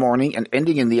beginning in the morning and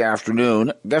ending in the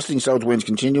afternoon. Gusting south winds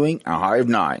continuing, a high of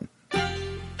 9.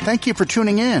 Thank you for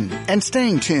tuning in and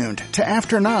staying tuned to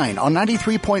After 9 on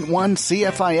 93.1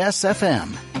 CFIS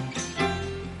FM.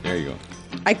 There you go.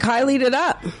 I Kylie'd it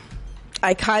up. Again.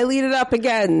 I Kylie'd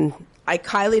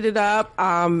it up to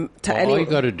all you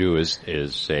got to do is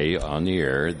say on the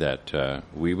air that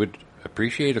we would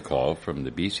appreciate a call from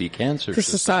the BC Cancer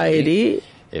Society.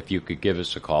 If you could give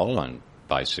us a call on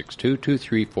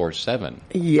 562-2347.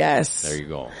 Yes. There you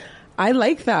go. I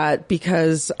like that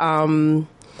because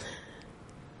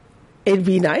it'd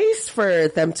be nice for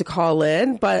them to call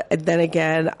in, but then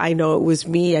again, I know it was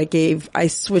me. I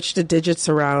switched the digits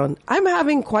around. I'm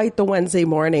having quite the Wednesday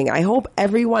morning. I hope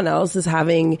everyone else is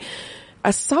having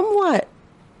a somewhat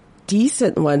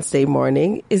decent Wednesday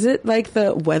morning. Is it like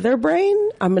the weather brain,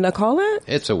 I'm going to call it?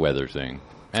 It's a weather thing.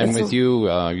 And with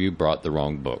you, you brought the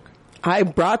wrong book. I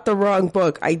brought the wrong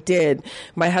book. I did.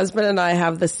 My husband and I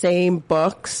have the same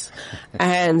books.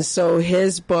 And so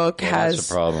his book has... That's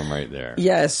a problem right there.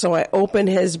 Yes. So I open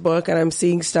his book and I'm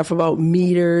seeing stuff about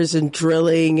meters and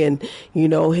drilling and,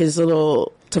 his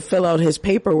little... to fill out his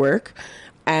paperwork.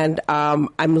 And I'm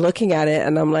looking at it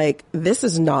and I'm like, this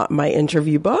is not my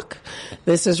interview book.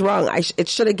 This is wrong. It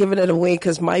should have given it away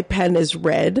because my pen is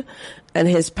red and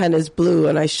his pen is blue.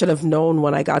 And I should have known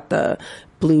when I got the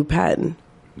blue pen.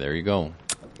 There you go.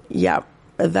 Yeah,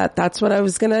 that's what I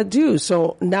was going to do.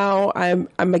 So now I'm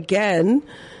again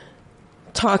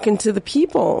talking to the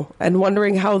people and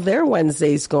wondering how their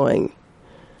Wednesday's going.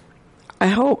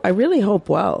 I really hope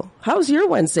well. How's your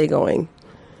Wednesday going?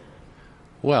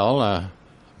 Well,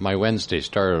 my Wednesday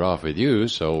started off with you,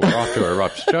 so we're off to a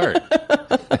rough start.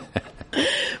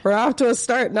 We're off to a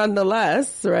start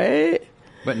nonetheless, right?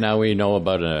 But now we know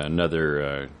about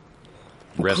another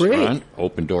restaurant,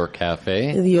 Open Door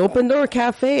Cafe. The Open Door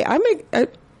Cafe.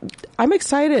 I'm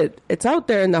excited. It's out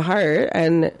there in the heart,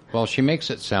 and well, she makes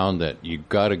it sound that you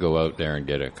got to go out there and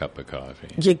get a cup of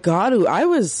coffee. You got to. I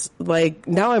was like,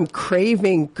 now I'm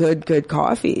craving good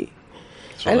coffee.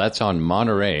 So that's on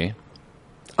Monterey.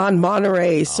 On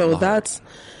Monterey. So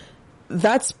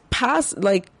that's past,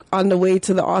 like, on the way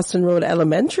to the Austin Road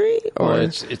Elementary? Or? Well,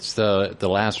 it's the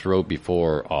last road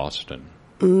before Austin.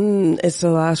 It's the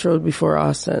last road before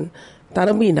Austin.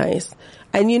 That'll be nice.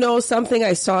 And you know, something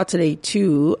I saw today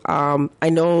too, I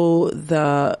know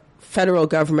the federal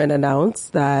government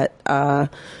announced that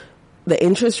the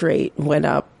interest rate went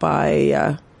up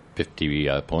by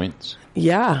 50 points.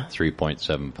 Yeah.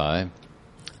 3.75.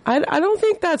 I don't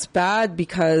think that's bad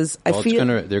because I feel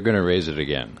they're going to raise it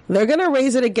again. They're going to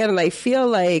raise it again, and I feel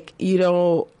like, you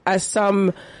know,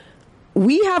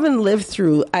 we haven't lived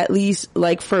through, at least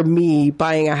like for me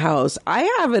buying a house, I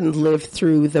haven't lived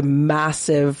through the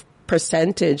massive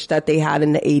percentage that they had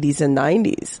in the 80s and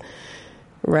 90s,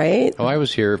 right? Oh, I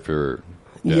was here for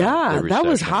the that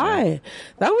was high. Yeah.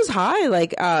 That was high,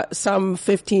 like some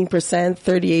 15%,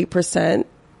 38%.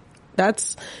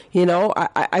 That's, you know,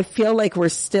 I feel like we're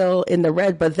still in the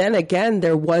red, but then again,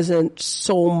 there wasn't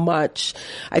so much.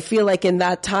 I feel like in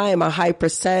that time, a high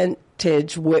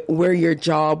percentage where your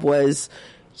job was,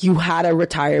 you had a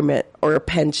retirement or a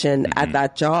pension at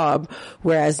that job,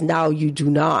 whereas now you do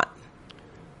not.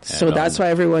 So that's why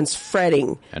everyone's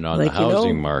fretting. And on the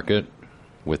housing market,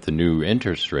 with the new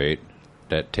interest rate,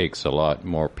 that takes a lot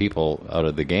more people out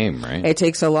of the game, right? It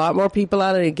takes a lot more people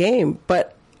out of the game,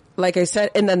 but like I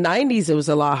said, in the 90s, it was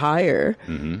a lot higher,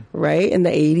 right? In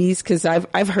the 80s, because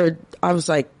I've heard, I was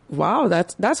like, wow,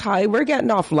 that's high. We're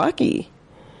getting off lucky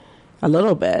a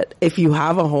little bit. If you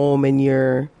have a home and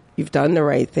you've done the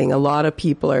right thing, a lot of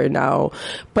people are now,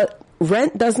 but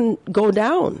rent doesn't go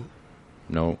down.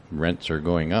 No, rents are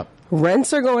going up.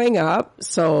 Rents are going up,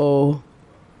 so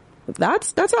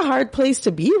that's a hard place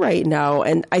to be right now.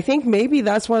 And I think maybe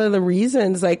that's one of the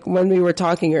reasons, like when we were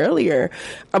talking earlier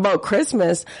about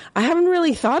Christmas, I haven't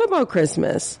really thought about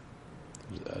Christmas.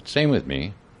 Same with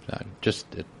me.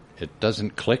 It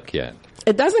doesn't click yet.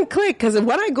 It doesn't click because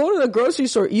when I go to the grocery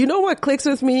store, you know what clicks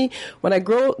with me? When I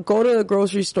go to the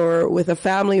grocery store with a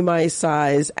family my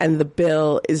size and the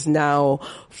bill is now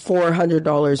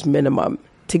 $400 minimum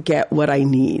to get what I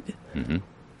need.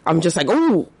 I'm just like,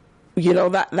 oh, you know,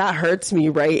 that hurts me,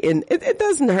 right? And it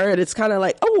doesn't hurt. It's kind of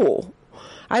like, oh,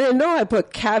 I didn't know I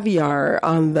put caviar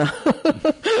on the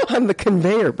on the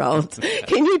conveyor belt.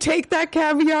 Can you take that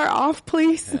caviar off,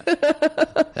 please?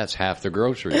 That's half the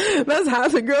groceries. That's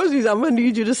half the groceries. I'm going to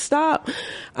need you to stop.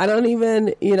 I don't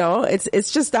even, you know,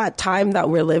 it's just that time that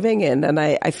we're living in, and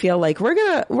I feel like we're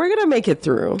gonna make it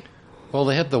through. Well,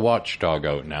 they have the watchdog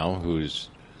out now who's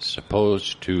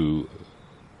supposed to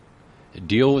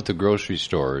deal with the grocery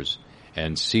stores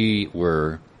and see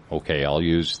where, okay, I'll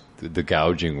use the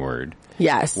gouging word.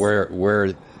 Yes.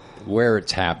 Where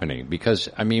it's happening. Because,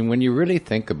 I mean, when you really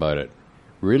think about it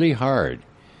really hard,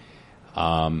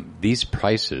 these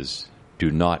prices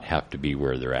do not have to be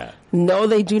where they're at. No,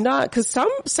 they do not. Because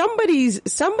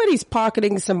somebody's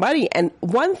pocketing some money. And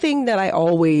one thing that I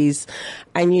always,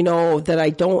 and you know, that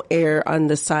I don't err on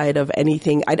the side of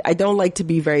anything. I don't like to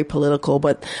be very political,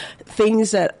 but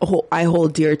things that I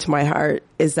hold dear to my heart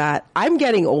is that I'm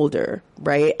getting older,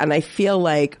 right? And I feel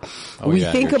like we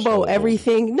think about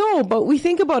everything. No, but we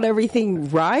think about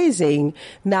everything rising.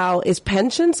 Now, is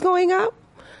pensions going up?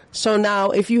 So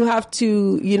now, if you have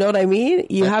to, you know what I mean?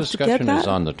 You have to get that. Discussion is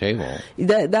on the table.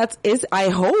 I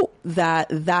hope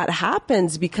that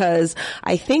happens, because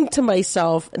I think to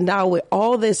myself, now with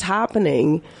all this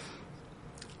happening,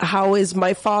 how is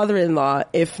my father-in-law,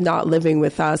 if not living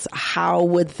with us, how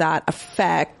would that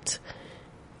affect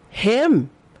him?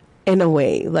 In a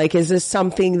way, like, is this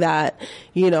something that,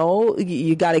 you know,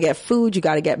 you got to get food, you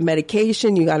got to get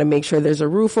medication, you got to make sure there's a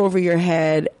roof over your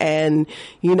head, and,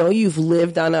 you know, you've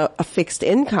lived on a fixed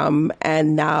income,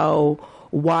 and now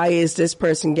why is this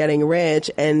person getting rich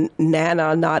and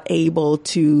Nana not able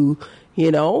to,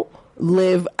 you know,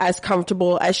 live as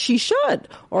comfortable as she should,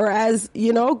 or as,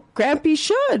 you know, Grampy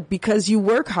should, because you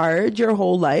work hard your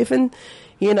whole life. And,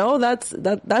 you know, that's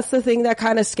the thing that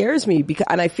kind of scares me,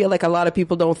 and I feel like a lot of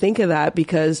people don't think of that,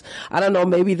 because I don't know,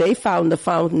 maybe they found the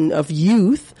fountain of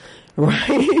youth, right?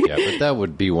 Yeah, but that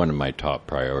would be one of my top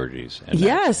priorities. And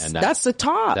that's the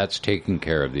top. That's taking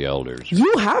care of the elders.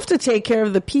 You have to take care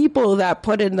of the people that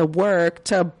put in the work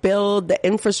to build the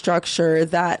infrastructure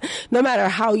that, no matter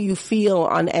how you feel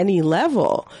on any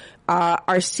level,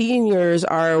 our seniors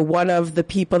are one of the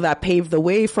people that paved the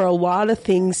way for a lot of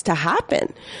things to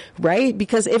happen, right?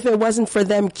 Because if it wasn't for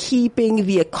them keeping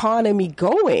the economy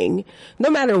going, no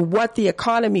matter what the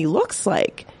economy looks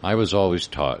like. I was always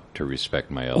taught to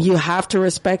respect my elders. You have to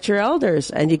respect your elders,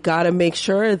 and you got to make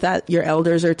sure that your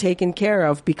elders are taken care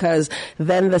of, because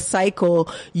then the cycle,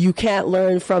 you can't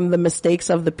learn from the mistakes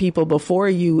of the people before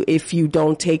you if you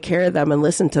don't take care of them and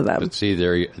listen to them. But see,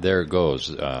 there it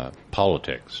goes.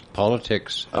 Politics.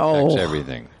 Politics affects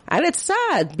everything. And it's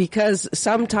sad because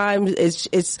sometimes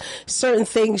it's certain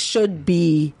things should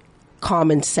be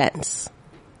common sense.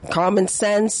 Common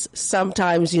sense,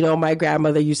 sometimes, my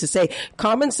grandmother used to say,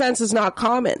 common sense is not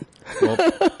common. Well,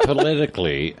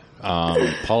 politically,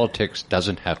 politics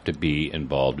doesn't have to be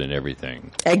involved in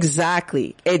everything.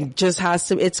 Exactly. It just has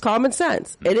to, it's common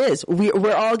sense. It is.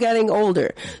 We're all getting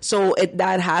older. So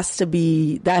that has to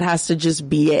just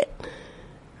be it.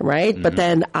 Right? Mm-hmm. But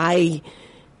then I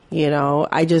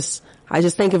just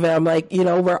think of it, I'm like,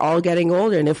 we're all getting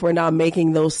older, and if we're not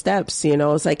making those steps,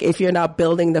 it's like if you're not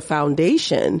building the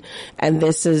foundation, and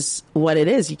this is what it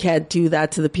is, you can't do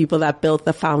that to the people that built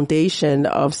the foundation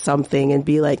of something and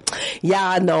be like,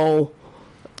 yeah, no,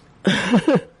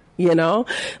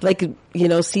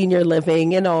 senior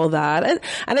living and all that.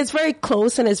 And it's very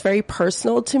close and it's very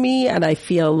personal to me, and I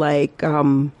feel like,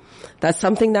 that's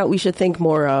something that we should think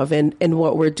more of in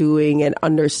what we're doing and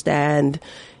understand.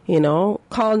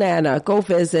 Call Nana, go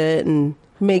visit and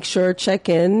make sure, check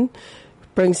in,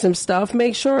 bring some stuff,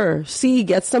 make sure,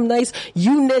 get some nice,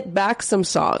 you knit back some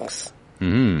socks.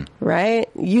 Mm-hmm. Right?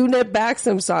 You knit back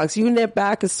some socks. You knit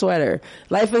back a sweater.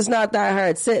 Life is not that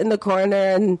hard. Sit in the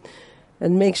corner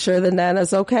and make sure that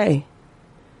Nana's okay.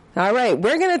 All right.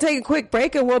 We're going to take a quick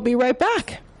break and we'll be right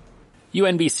back.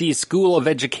 UNBC School of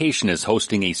Education is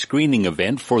hosting a screening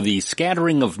event for The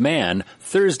Scattering of Man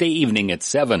Thursday evening at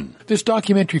 7. This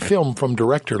documentary film from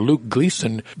director Luke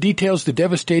Gleason details the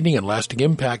devastating and lasting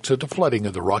impacts of the flooding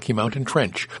of the Rocky Mountain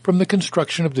Trench from the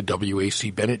construction of the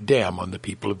W.A.C. Bennett Dam on the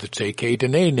people of the Tseke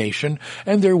Dene Nation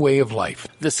and their way of life.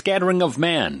 The Scattering of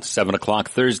Man, 7 o'clock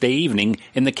Thursday evening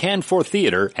in the Canfor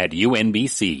Theatre at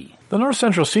UNBC. The North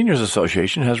Central Seniors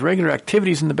Association has regular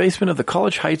activities in the basement of the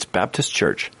College Heights Baptist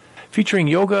Church, featuring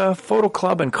yoga, photo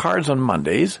club, and cards on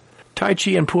Mondays, Tai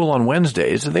Chi and pool on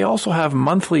Wednesdays. They also have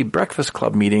monthly breakfast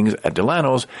club meetings at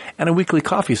Delano's and a weekly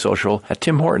coffee social at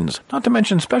Tim Hortons, not to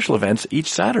mention special events each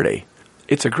Saturday.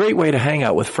 It's a great way to hang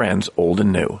out with friends, old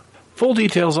and new. Full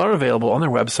details are available on their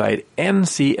website,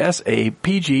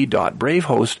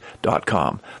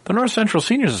 ncsapg.bravehost.com. The North Central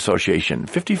Seniors Association,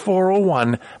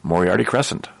 5401 Moriarty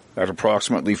Crescent. At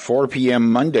approximately 4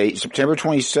 p.m. Monday, September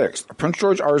 26th, Prince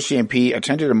George RCMP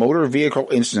attended a motor vehicle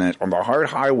incident on the Hart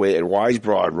Highway at Wise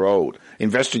Broad Road.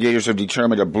 Investigators have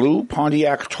determined a blue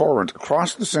Pontiac Torrent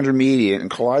crossed the center median and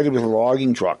collided with a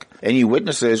logging truck. Any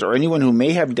witnesses or anyone who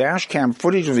may have dash cam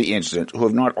footage of the incident who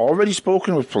have not already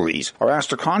spoken with police are asked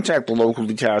to contact the local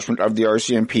detachment of the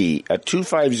RCMP at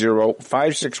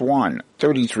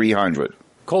 250-561-3300.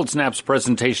 Cold Snap's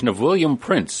presentation of William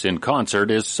Prince in concert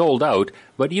is sold out,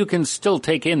 but you can still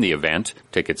take in the event.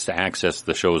 Tickets to access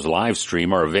the show's live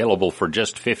stream are available for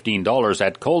just $15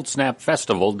 at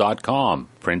coldsnapfestival.com.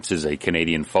 Prince is a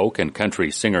Canadian folk and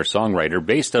country singer-songwriter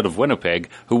based out of Winnipeg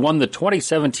who won the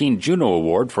 2017 Juno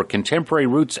Award for Contemporary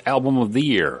Roots Album of the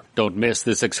Year. Don't miss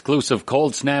this exclusive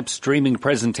Cold Snap streaming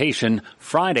presentation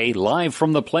Friday live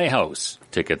from the Playhouse.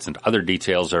 Tickets and other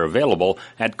details are available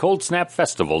at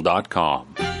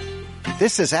coldsnapfestival.com.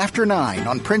 This is After 9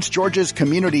 on Prince George's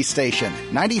Community Station,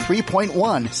 93.1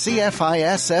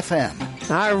 CFIS-FM.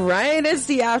 All right, it's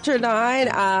the After 9.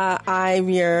 I'm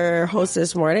your host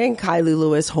this morning, Kylie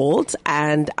Lewis-Holt,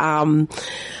 and I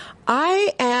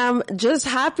am just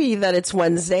happy that it's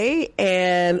Wednesday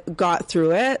and got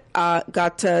through it.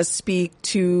 Got to speak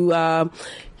to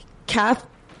Katrina.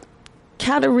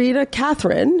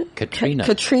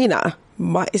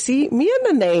 See, me and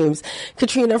the names.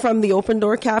 Katrina from the Open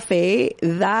Door Cafe.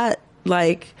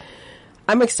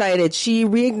 I'm excited. She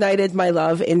reignited my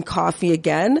love in coffee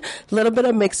again. A little bit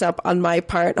of mix up on my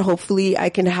part. Hopefully I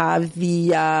can have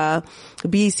the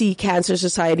BC Cancer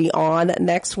Society on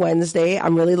next Wednesday.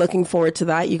 I'm really looking forward to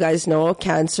that. You guys know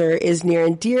cancer is near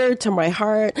and dear to my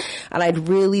heart, and I'd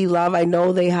really love, I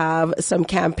know they have some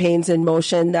campaigns in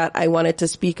motion that I wanted to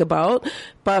speak about,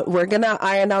 but we're going to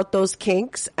iron out those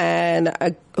kinks and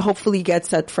hopefully get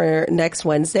set for next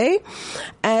Wednesday.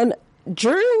 And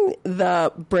during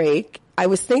the break, I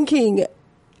was thinking,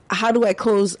 how do I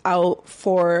close out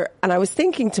and I was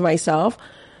thinking to myself,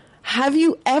 have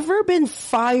you ever been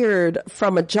fired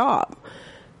from a job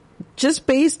just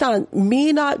based on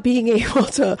me not being able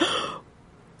to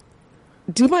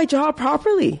do my job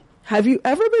properly. Have you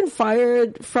ever been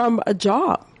fired from a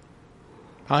job?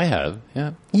 I have,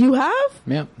 yeah. You have?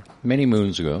 Yeah, many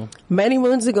moons ago. Many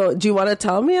moons ago. Do you want to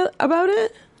tell me about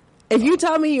it? If you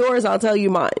tell me yours, I'll tell you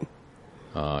mine.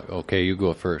 Okay, you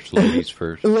go first. Ladies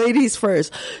first. Ladies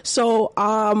first. So,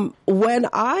 when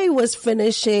I was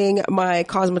finishing my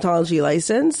cosmetology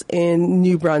license in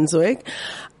New Brunswick,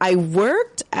 I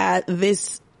worked at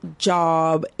this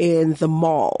job in the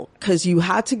mall because you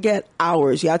had to get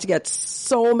hours. You had to get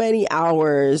so many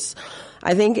hours.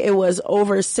 I think it was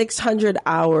over 600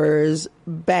 hours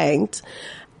banked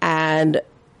and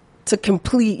to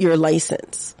complete your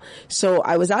license. So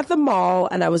I was at the mall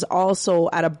and I was also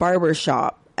at a barber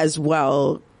shop as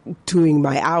well doing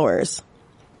my hours.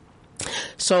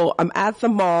 So I'm at the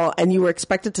mall and you were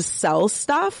expected to sell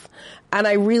stuff and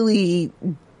I really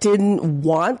didn't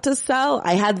want to sell.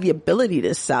 I had the ability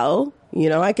to sell. You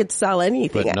know, I could sell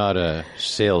anything. But not a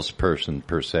salesperson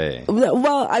per se.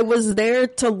 Well, I was there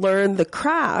to learn the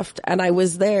craft and I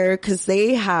was there because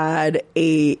they had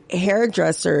a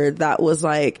hairdresser that was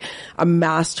like a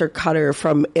master cutter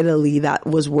from Italy that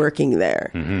was working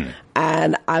there. Mm-hmm.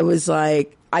 And I was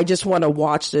like, I just want to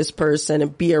watch this person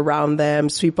and be around them,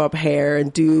 sweep up hair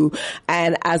and do.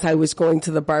 And as I was going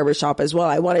to the barbershop as well,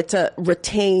 I wanted to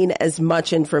retain as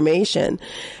much information.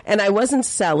 And I wasn't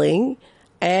selling.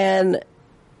 And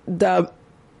the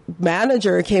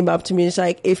manager came up to me and was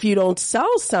like, if you don't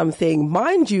sell something,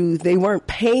 mind you, they weren't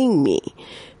paying me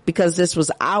because this was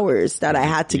hours that I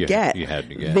had to get. You had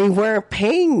to get. They weren't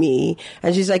paying me.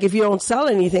 And she's like, if you don't sell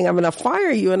anything, I'm going to fire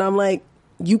you. And I'm like,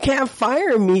 you can't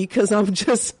fire me because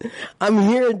I'm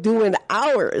here doing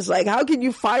hours. Like, how can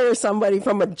you fire somebody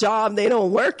from a job they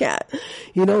don't work at?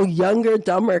 You know, younger,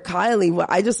 dumber Kylie. Well,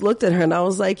 I just looked at her and I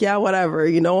was like, yeah, whatever,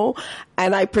 you know,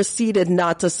 and I proceeded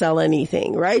not to sell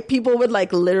anything, right? People would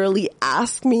like literally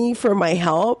ask me for my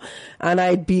help and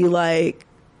I'd be like,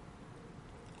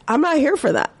 I'm not here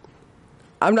for that.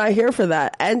 I'm not here for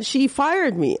that. And she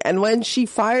fired me. And when she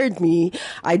fired me,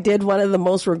 I did one of the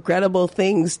most regrettable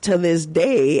things to this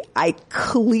day. I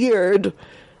cleared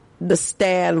the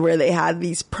stand where they had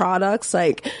these products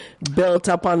like built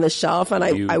up on the shelf and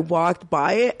I walked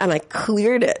by it and I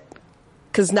cleared it.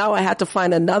 Cause now I had to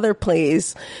find another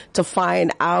place to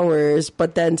find hours,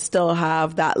 but then still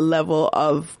have that level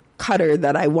of cutter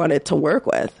that I wanted to work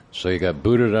with. So you got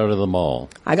booted out of the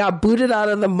mall. I got booted out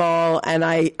of the mall and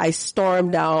I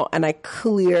stormed out and I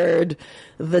cleared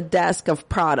the desk of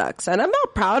products. And I'm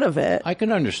not proud of it. I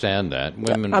can understand that.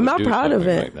 Women I'm not proud of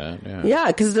it. Like that. Yeah,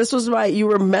 because this was why you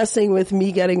were messing with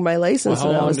me getting my license.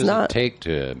 Well, how and I was long not. does it take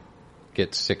to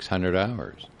get 600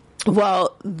 hours?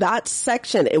 Well, that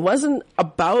section, it wasn't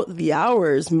about the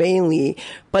hours mainly,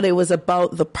 but it was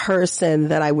about the person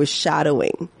that I was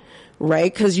shadowing.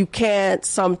 Right? Because you can't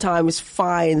sometimes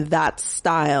find that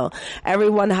style.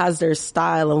 Everyone has their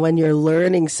style. And when you're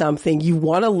learning something, you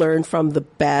want to learn from the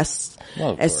best,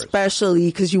 especially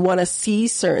because you want to see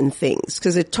certain things.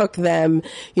 Because it took them,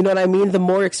 you know what I mean? The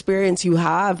more experience you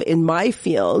have in my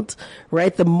field,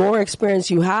 right? The more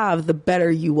experience you have, the better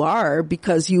you are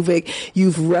because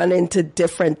you've run into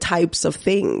different types of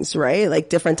things, right? Like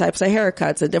different types of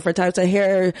haircuts and different types of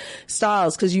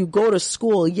hairstyles. Because you go to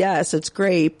school, yes, it's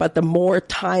great, but the more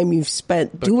time you've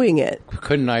spent doing it.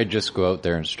 Couldn't I just go out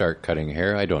there and start cutting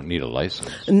hair? I don't need a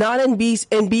license. Not in BC.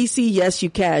 In BC, yes, you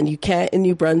can. You can't in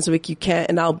New Brunswick, you can't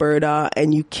in Alberta,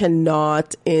 and you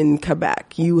cannot in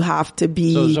Quebec. You have to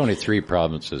be... So there's only 3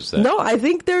 provinces then? No, I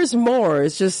think there's more.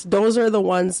 It's just, those are the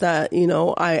ones that, you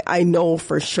know, I know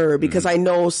for sure because I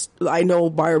know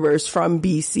barbers from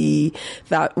BC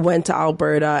that went to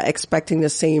Alberta expecting the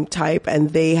same type and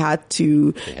they had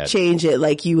to change it.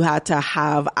 Like you had to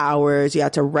have hours, you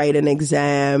had to write an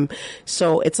exam.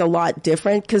 So it's a lot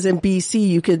different because in BC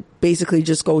you could basically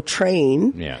just go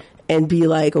train and be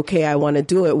like, okay, I want to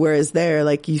do it. Whereas there,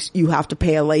 like you have to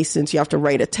pay a license, you have to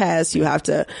write a test, you have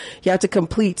to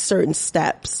complete certain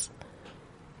steps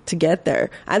to get there.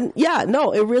 And yeah,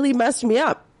 no, it really messed me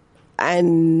up.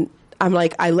 And I'm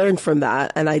like, I learned from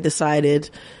that and I decided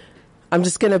I'm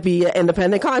just going to be an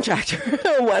independent contractor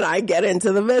when I get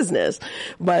into the business.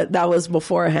 But that was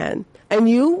beforehand. And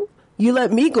you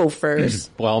let me go first.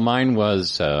 Well, mine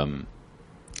was a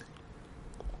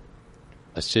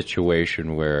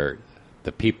situation where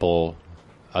the people,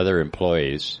 other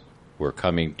employees, were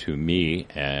coming to me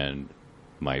and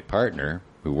my partner,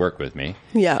 who worked with me.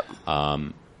 Yeah.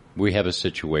 We have a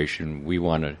situation. We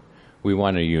want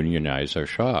to unionize our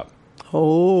shop.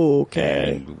 Oh,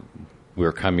 okay. And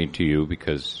we're coming to you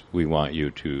because we want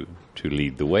you to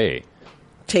lead the way.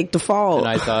 take the fall. And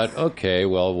I thought, okay,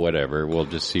 well, whatever. We'll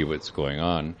just see what's going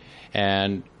on.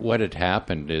 And what had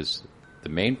happened is the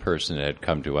main person that had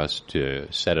come to us to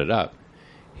set it up,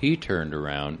 he turned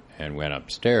around and went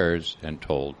upstairs and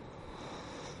told,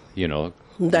 that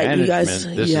management, you guys,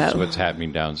 this is what's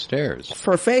happening downstairs.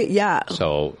 For fate, yeah.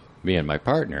 So me and my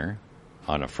partner,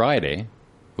 on a Friday,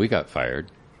 we got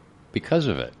fired because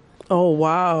of it. Oh,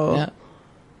 wow. Yeah.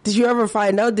 Did you ever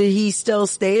find out? Did he still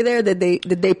stay there? Did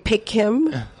they pick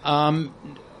him?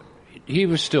 He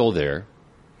was still there.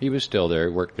 He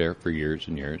worked there for years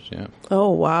and years, yeah. Oh,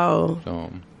 wow.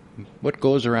 So what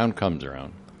goes around comes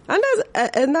around.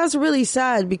 And that's really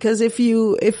sad, because if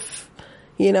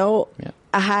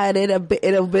I had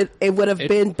it would have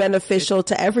been beneficial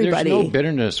to everybody. There's no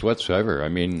bitterness whatsoever. I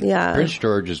mean, Prince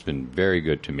George has been very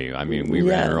good to me. I mean, we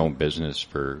ran our own business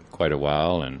for quite a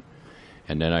while, and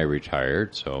then I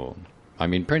retired. So, I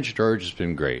mean, Prince George has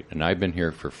been great, and I've been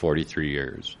here for 43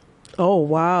 years. Oh,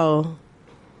 wow.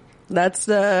 That's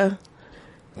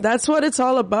what it's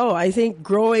all about. I think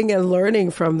growing and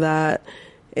learning from that,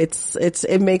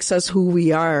 it makes us who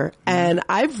we are. And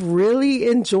I've really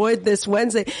enjoyed this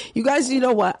Wednesday. You guys, you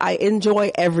know what? I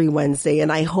enjoy every Wednesday,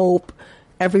 and I hope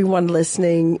everyone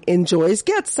listening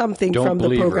gets something from the program. Don't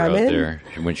believe her out there.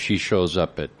 When she shows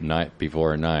up at night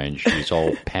before 9, she's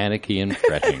all panicky and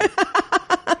fretting.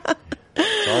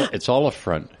 It's all a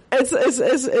front.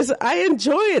 I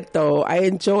enjoy it though. I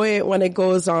enjoy it when it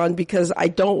goes on, because I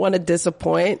don't want to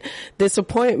disappoint.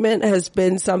 Disappointment has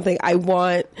been something I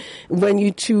want when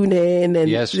you tune in, and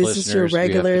yes, this is your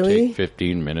regularly. We have to take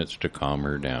 15 minutes to calm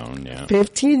her down. Yeah.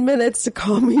 15 minutes to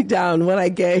calm me down when I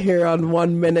get here on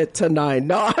 1 minute to 9.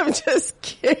 No, I'm just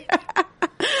kidding.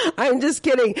 I'm just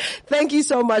kidding. Thank you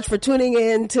so much for tuning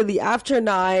in to the After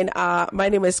 9. My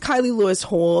name is Kylie Lewis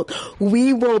Holt.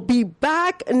 We will be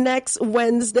back next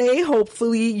Wednesday.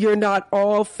 Hopefully you're not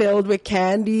all filled with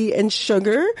candy and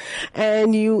sugar,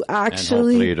 and you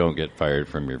actually... And hopefully you don't get fired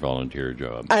from your volunteer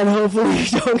job. And hopefully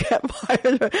you don't get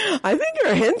fired. I think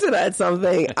you're hinting at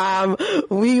something.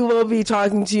 We will be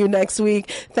talking to you next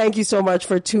week. Thank you so much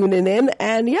for tuning in,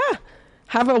 and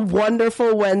have a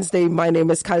wonderful Wednesday. My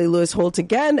name is Kylie Lewis Holt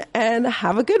again, and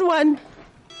have a good one.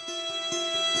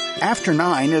 After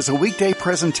 9 is a weekday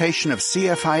presentation of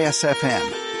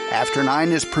CFIS-FM. After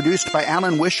 9 is produced by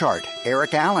Alan Wishart,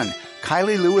 Eric Allen,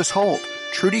 Kylie Lewis Holt,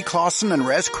 Trudy Clausen, and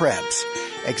Rez Krebs.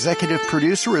 Executive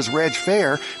producer is Reg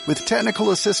Fair, with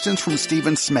technical assistance from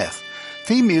Stephen Smith.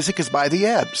 Theme music is by The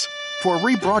Ebbs. For a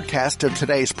rebroadcast of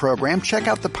today's program, check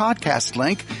out the podcast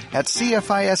link at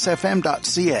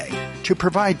cfisfm.ca. To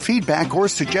provide feedback or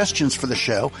suggestions for the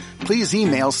show, please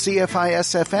email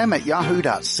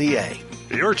cfisfm@yahoo.ca.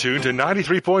 You're tuned to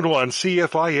 93.1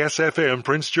 CFIS-FM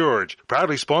Prince George,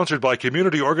 proudly sponsored by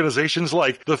community organizations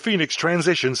like the Phoenix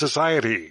Transition Society.